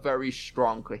a very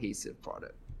strong, cohesive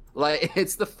product. Like,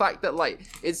 it's the fact that like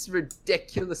it's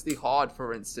ridiculously hard,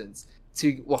 for instance,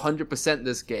 to 100%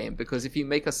 this game, because if you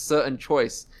make a certain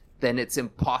choice, then it's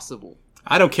impossible.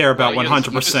 I don't care about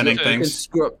 100%ing things.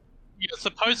 You're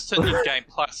supposed to in-game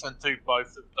plus and do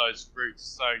both of those routes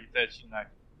so that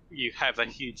you have a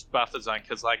huge buffer zone,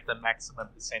 because like the maximum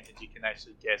percentage you can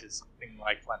actually get is something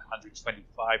like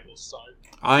 125 or so.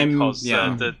 Because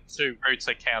the two routes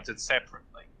are counted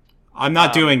separately. I'm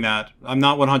not doing that. I'm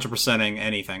not 100%ing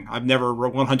anything. I've never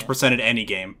 100%ed any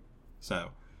game.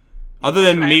 So, other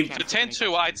than me... For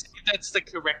 10-2, I'd say that's the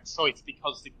correct choice,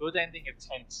 because the good ending of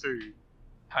 10-2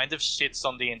 kind of shits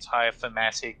on the entire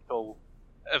thematic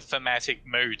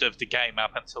mood of the game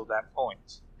up until that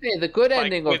point. Hey, the good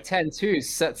ending of 10-2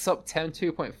 sets up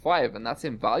 10-2.5, and that's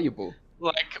invaluable.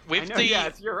 Like, with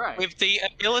you're right. With the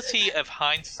ability of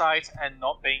hindsight and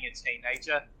not being a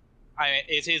teenager,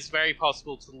 it is very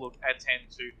possible to look at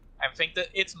 10-2 and think that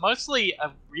it's mostly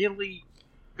a really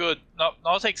good,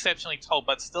 not exceptionally told,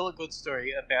 but still a good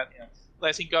story about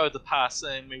letting go of the past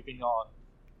and moving on.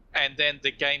 And then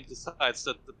the game decides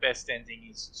that the best ending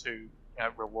is to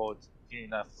reward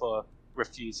Yuna for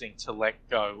refusing to let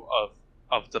go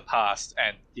of the past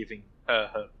and giving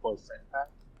her boyfriend back.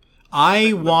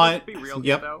 I want. To be real,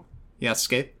 Yep. though. Yeah,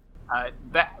 Skate.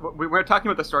 We're talking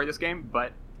about the story of this game,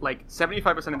 but like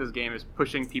 75% of this game is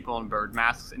pushing people in bird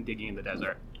masks and digging in the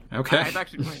desert. Okay. I've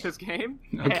actually played this game,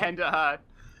 Okay. and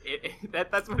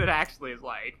that's what it actually is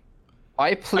like.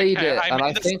 I played it, and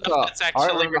I the think stuff that's I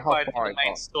actually remember how required for far the I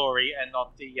main got. story, and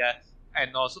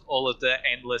not all of the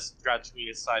endless drudgery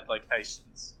of side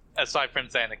locations. Aside from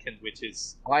Xanakin, which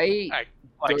is like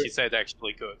you said,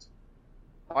 actually good.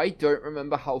 I don't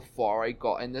remember how far I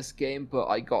got in this game, but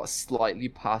I got slightly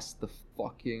past the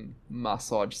fucking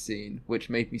massage scene, which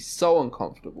made me so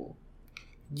uncomfortable.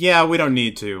 Yeah, we don't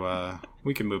need to.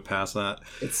 We can move past that.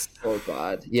 It's so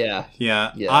bad. Yeah.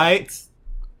 Yeah. Yeah.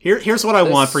 Here's what I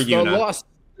want for There's Yuna. a lot of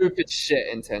stupid shit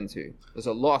in 10-2. There's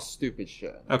a lot of stupid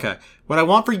shit. Okay. What I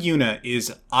want for Yuna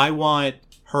is I want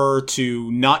her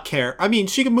to not care. I mean,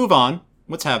 she can move on.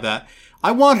 Let's have that.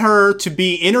 I want her to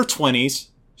be in her 20s.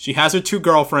 She has her 2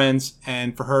 girlfriends,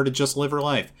 and for her to just live her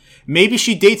life. Maybe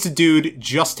she dates a dude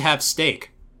just to have steak.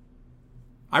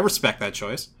 I respect that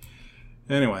choice.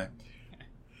 Anyway.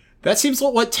 That seems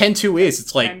what 10-2 is.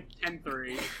 It's like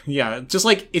 10-3. yeah, it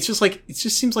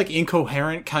just seems like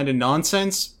incoherent kind of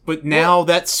nonsense. But now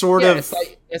that's sort of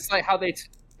it's like how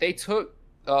they took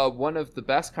one of the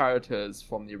best characters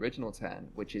from the original 10,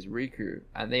 which is Riku,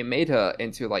 and they made her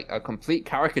into like a complete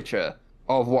caricature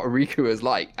of what Riku is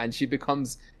like, and she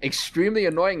becomes extremely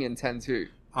annoying in 10-2.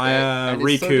 And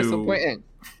it's so disappointing.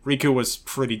 Riku was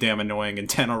pretty damn annoying in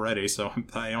 10 already, so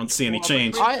I don't see any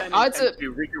change.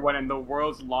 Riku went in the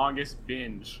world's longest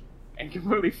binge and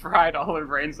completely fried all her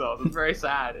brain cells. It's very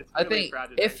sad. It's really I think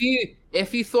tragic.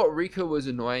 if you thought Riku was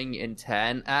annoying in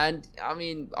 10, and I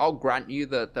mean, I'll grant you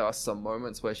that there are some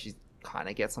moments where she kind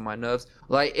of gets on my nerves.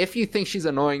 Like, if you think she's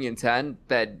annoying in 10,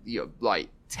 then you're like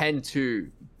 10-2,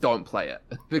 don't play it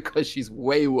because she's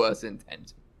way worse in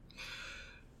 10-2.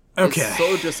 Okay. It's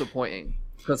so disappointing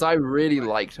because I really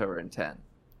liked her in 10.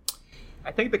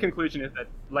 I think the conclusion is that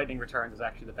Lightning Returns is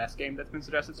actually the best game that's been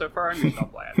suggested so far, and we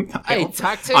don't play it. Hey,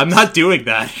 tactics. I'm not doing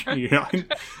that. You know,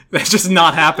 that's just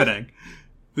not happening.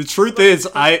 The truth is,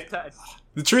 I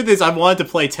wanted to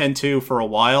play 10-2 for a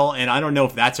while, and I don't know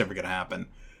if that's ever going to happen.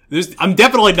 I'm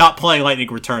definitely not playing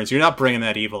Lightning Returns. You're not bringing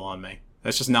that evil on me.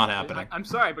 That's just not happening. I'm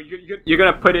sorry, but you're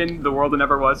gonna put in the world that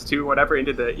never was 2, whatever,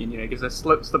 into the because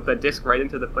slip the disc right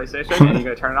into the PlayStation, and you're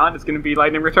gonna turn it on. It's gonna be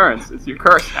Lightning Returns. It's your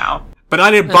curse now. But I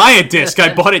didn't buy a disc.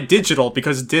 I bought it digital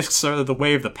because discs are the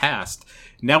way of the past.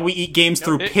 Now we eat games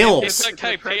through pills. It's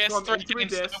okay. PS3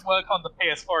 games don't work on the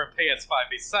PS4 and PS5.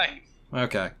 It's safe.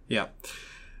 Okay. Yeah.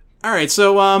 All right.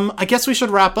 So I guess we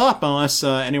should wrap up unless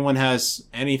anyone has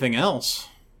anything else.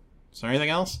 Is there anything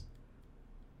else?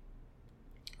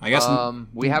 I guess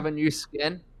we have a new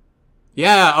skin.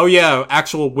 Yeah, oh yeah,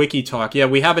 actual wiki talk. Yeah,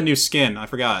 we have a new skin. I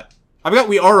forgot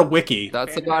we are a wiki.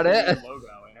 That's about it. Logo,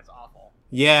 and it's awful.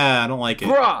 Yeah, I don't like it.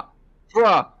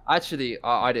 Bruh. Actually,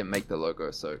 I didn't make the logo,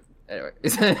 so anyway.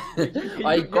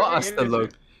 I got us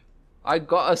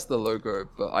the logo,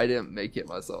 but I didn't make it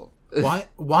myself.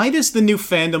 Why does the new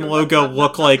fandom logo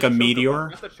look like a meteor?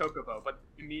 Not the Chocobo, but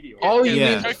the meteor. Oh, you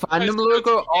Yeah. mean the fandom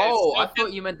logo? Oh, I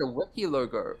thought you meant the wiki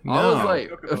logo. I No. was like,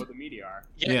 Chocobo, the meteor.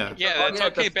 Yeah. They're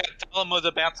talking about Talon was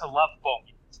about to love bomb.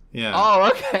 Yeah. oh,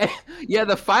 okay. Yeah,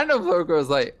 the fandom logo is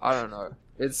like, I don't know.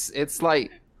 It's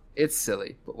like, it's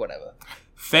silly, but whatever.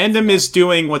 Fandom is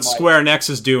doing what Square Enix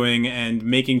is doing and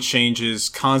making changes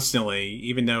constantly,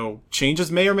 even though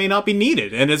changes may or may not be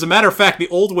needed. And as a matter of fact, the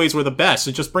old ways were the best,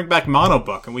 so just bring back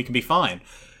Monobook and we can be fine.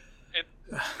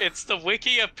 It's the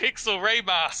wiki of Pixel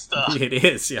Remaster. It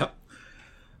is, yep.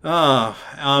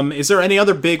 Is there any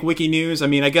other big wiki news? I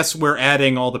mean, I guess we're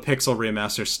adding all the Pixel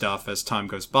Remaster stuff as time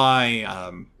goes by.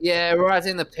 Yeah, we're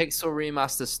adding the Pixel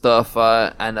Remaster stuff,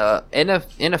 and in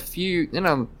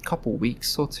a couple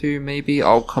weeks or 2, maybe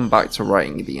I'll come back to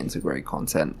writing the integrated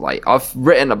content. Like, I've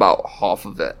written about half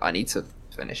of it. I need to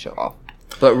finish it off.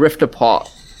 But Rift Apart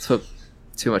took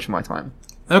too much of my time.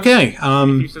 Okay.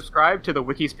 If you subscribe to the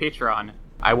Wiki's Patreon,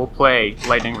 I will play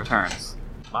Lightning Returns.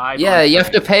 Yeah, you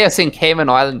have to pay us in Cayman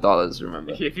Island dollars,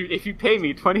 remember? If you pay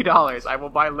me $20, I will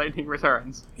buy Lightning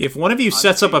Returns. If one of you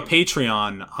sets up a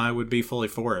Patreon, I would be fully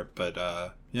for it. But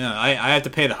yeah, I have to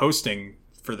pay the hosting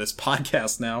for this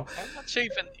podcast now. How much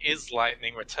even is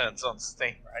Lightning Returns on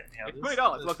Steam right now? It's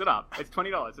 $20. Look it up. It's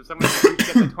 $20. If someone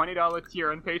gets the $20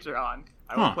 tier on Patreon,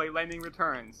 I will play Lightning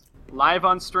Returns live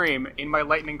on stream in my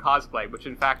Lightning cosplay, which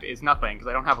in fact is nothing because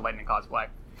I don't have a Lightning cosplay.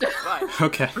 But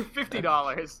Okay. for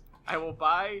 $50, I will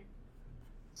buy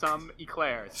some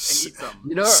eclairs and eat them.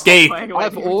 You know, Skate. Playing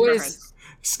I've Lightning always Returns.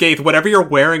 Skaith, whatever you're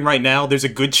wearing right now, there's a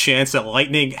good chance that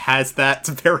Lightning has that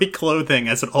very clothing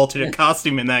as an alternate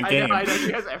costume in that game. I know,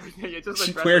 she has everything. It's just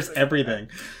she wears everything.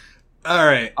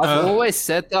 Alright. I've always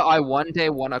said that I one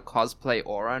day want to cosplay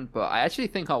Oran, but I actually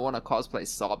think I want to cosplay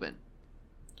Sabin.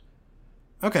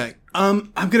 Okay.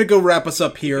 I'm gonna go wrap us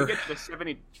up here. You get the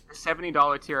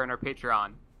 $70 tier on our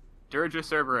Patreon. Dirge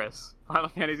Cerberus, Final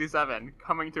Fantasy VII,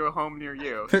 coming to a home near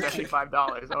you.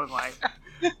 $75 only.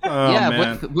 Oh, yeah,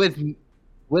 man.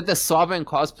 with the Sabin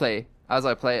cosplay as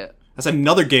I play it. That's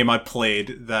another game I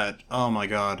played that, oh my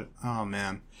god. Oh,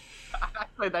 man. I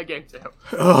played that game too.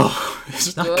 Oh,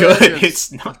 it's not good.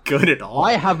 It's not good at all.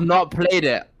 I have not played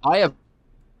it. I have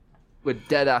would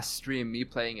dead ass stream me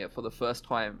playing it for the first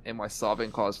time in my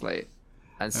Sabin cosplay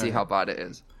and see how bad it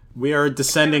is. We are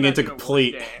descending into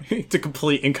complete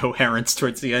incoherence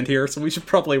towards the end here, so we should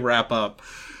probably wrap up.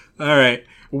 All right.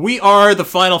 We are the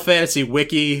Final Fantasy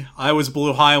Wiki. I was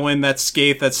Blue Highwind. That's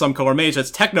Skaith. That's Some Color Mage.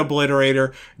 That's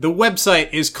Technobliterator. The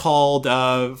website is called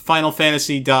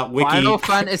finalfantasy.wiki.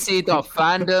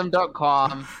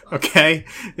 Finalfantasy.fandom.com. Okay.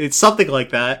 It's something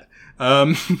like that.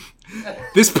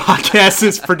 This podcast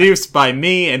is produced by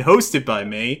me and hosted by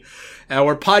me.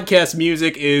 Our podcast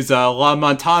music is La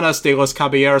Montanas de los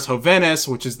Caballeros Jovenes,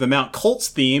 which is the Mount Colts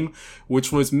theme,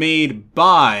 which was made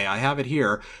by, I have it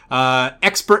here,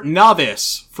 Expert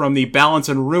Novice from the Balance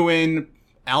and Ruin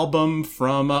album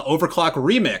from Overclock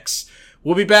Remix.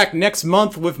 We'll be back next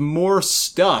month with more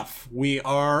stuff. We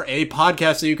are a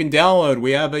podcast that you can download.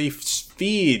 We have a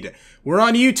feed. We're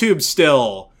on YouTube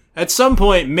still. At some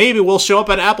point, maybe we'll show up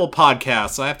at Apple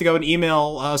Podcasts. I have to go and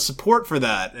email support for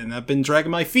that, and I've been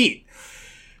dragging my feet.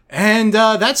 And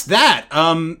that's that.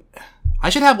 I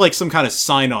should have like some kind of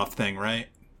sign-off thing, right?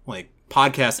 Like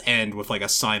podcast end with like a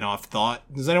sign-off thought.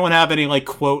 Does anyone have any like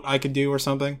quote I could do or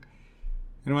something?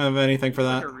 Anyone have anything for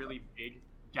that? Like a really big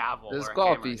gavel There's or a gotta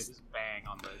hammer be to just bang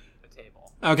on the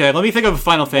table. Okay, let me think of a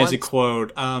Final Fantasy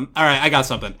quote. All right, I got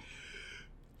something.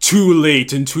 Too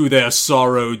late into their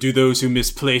sorrow do those who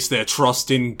misplace their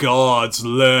trust in gods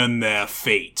learn their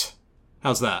fate.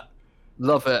 How's that?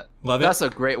 Love it. Love it? That's a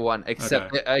great one,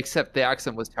 except the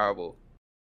accent was terrible.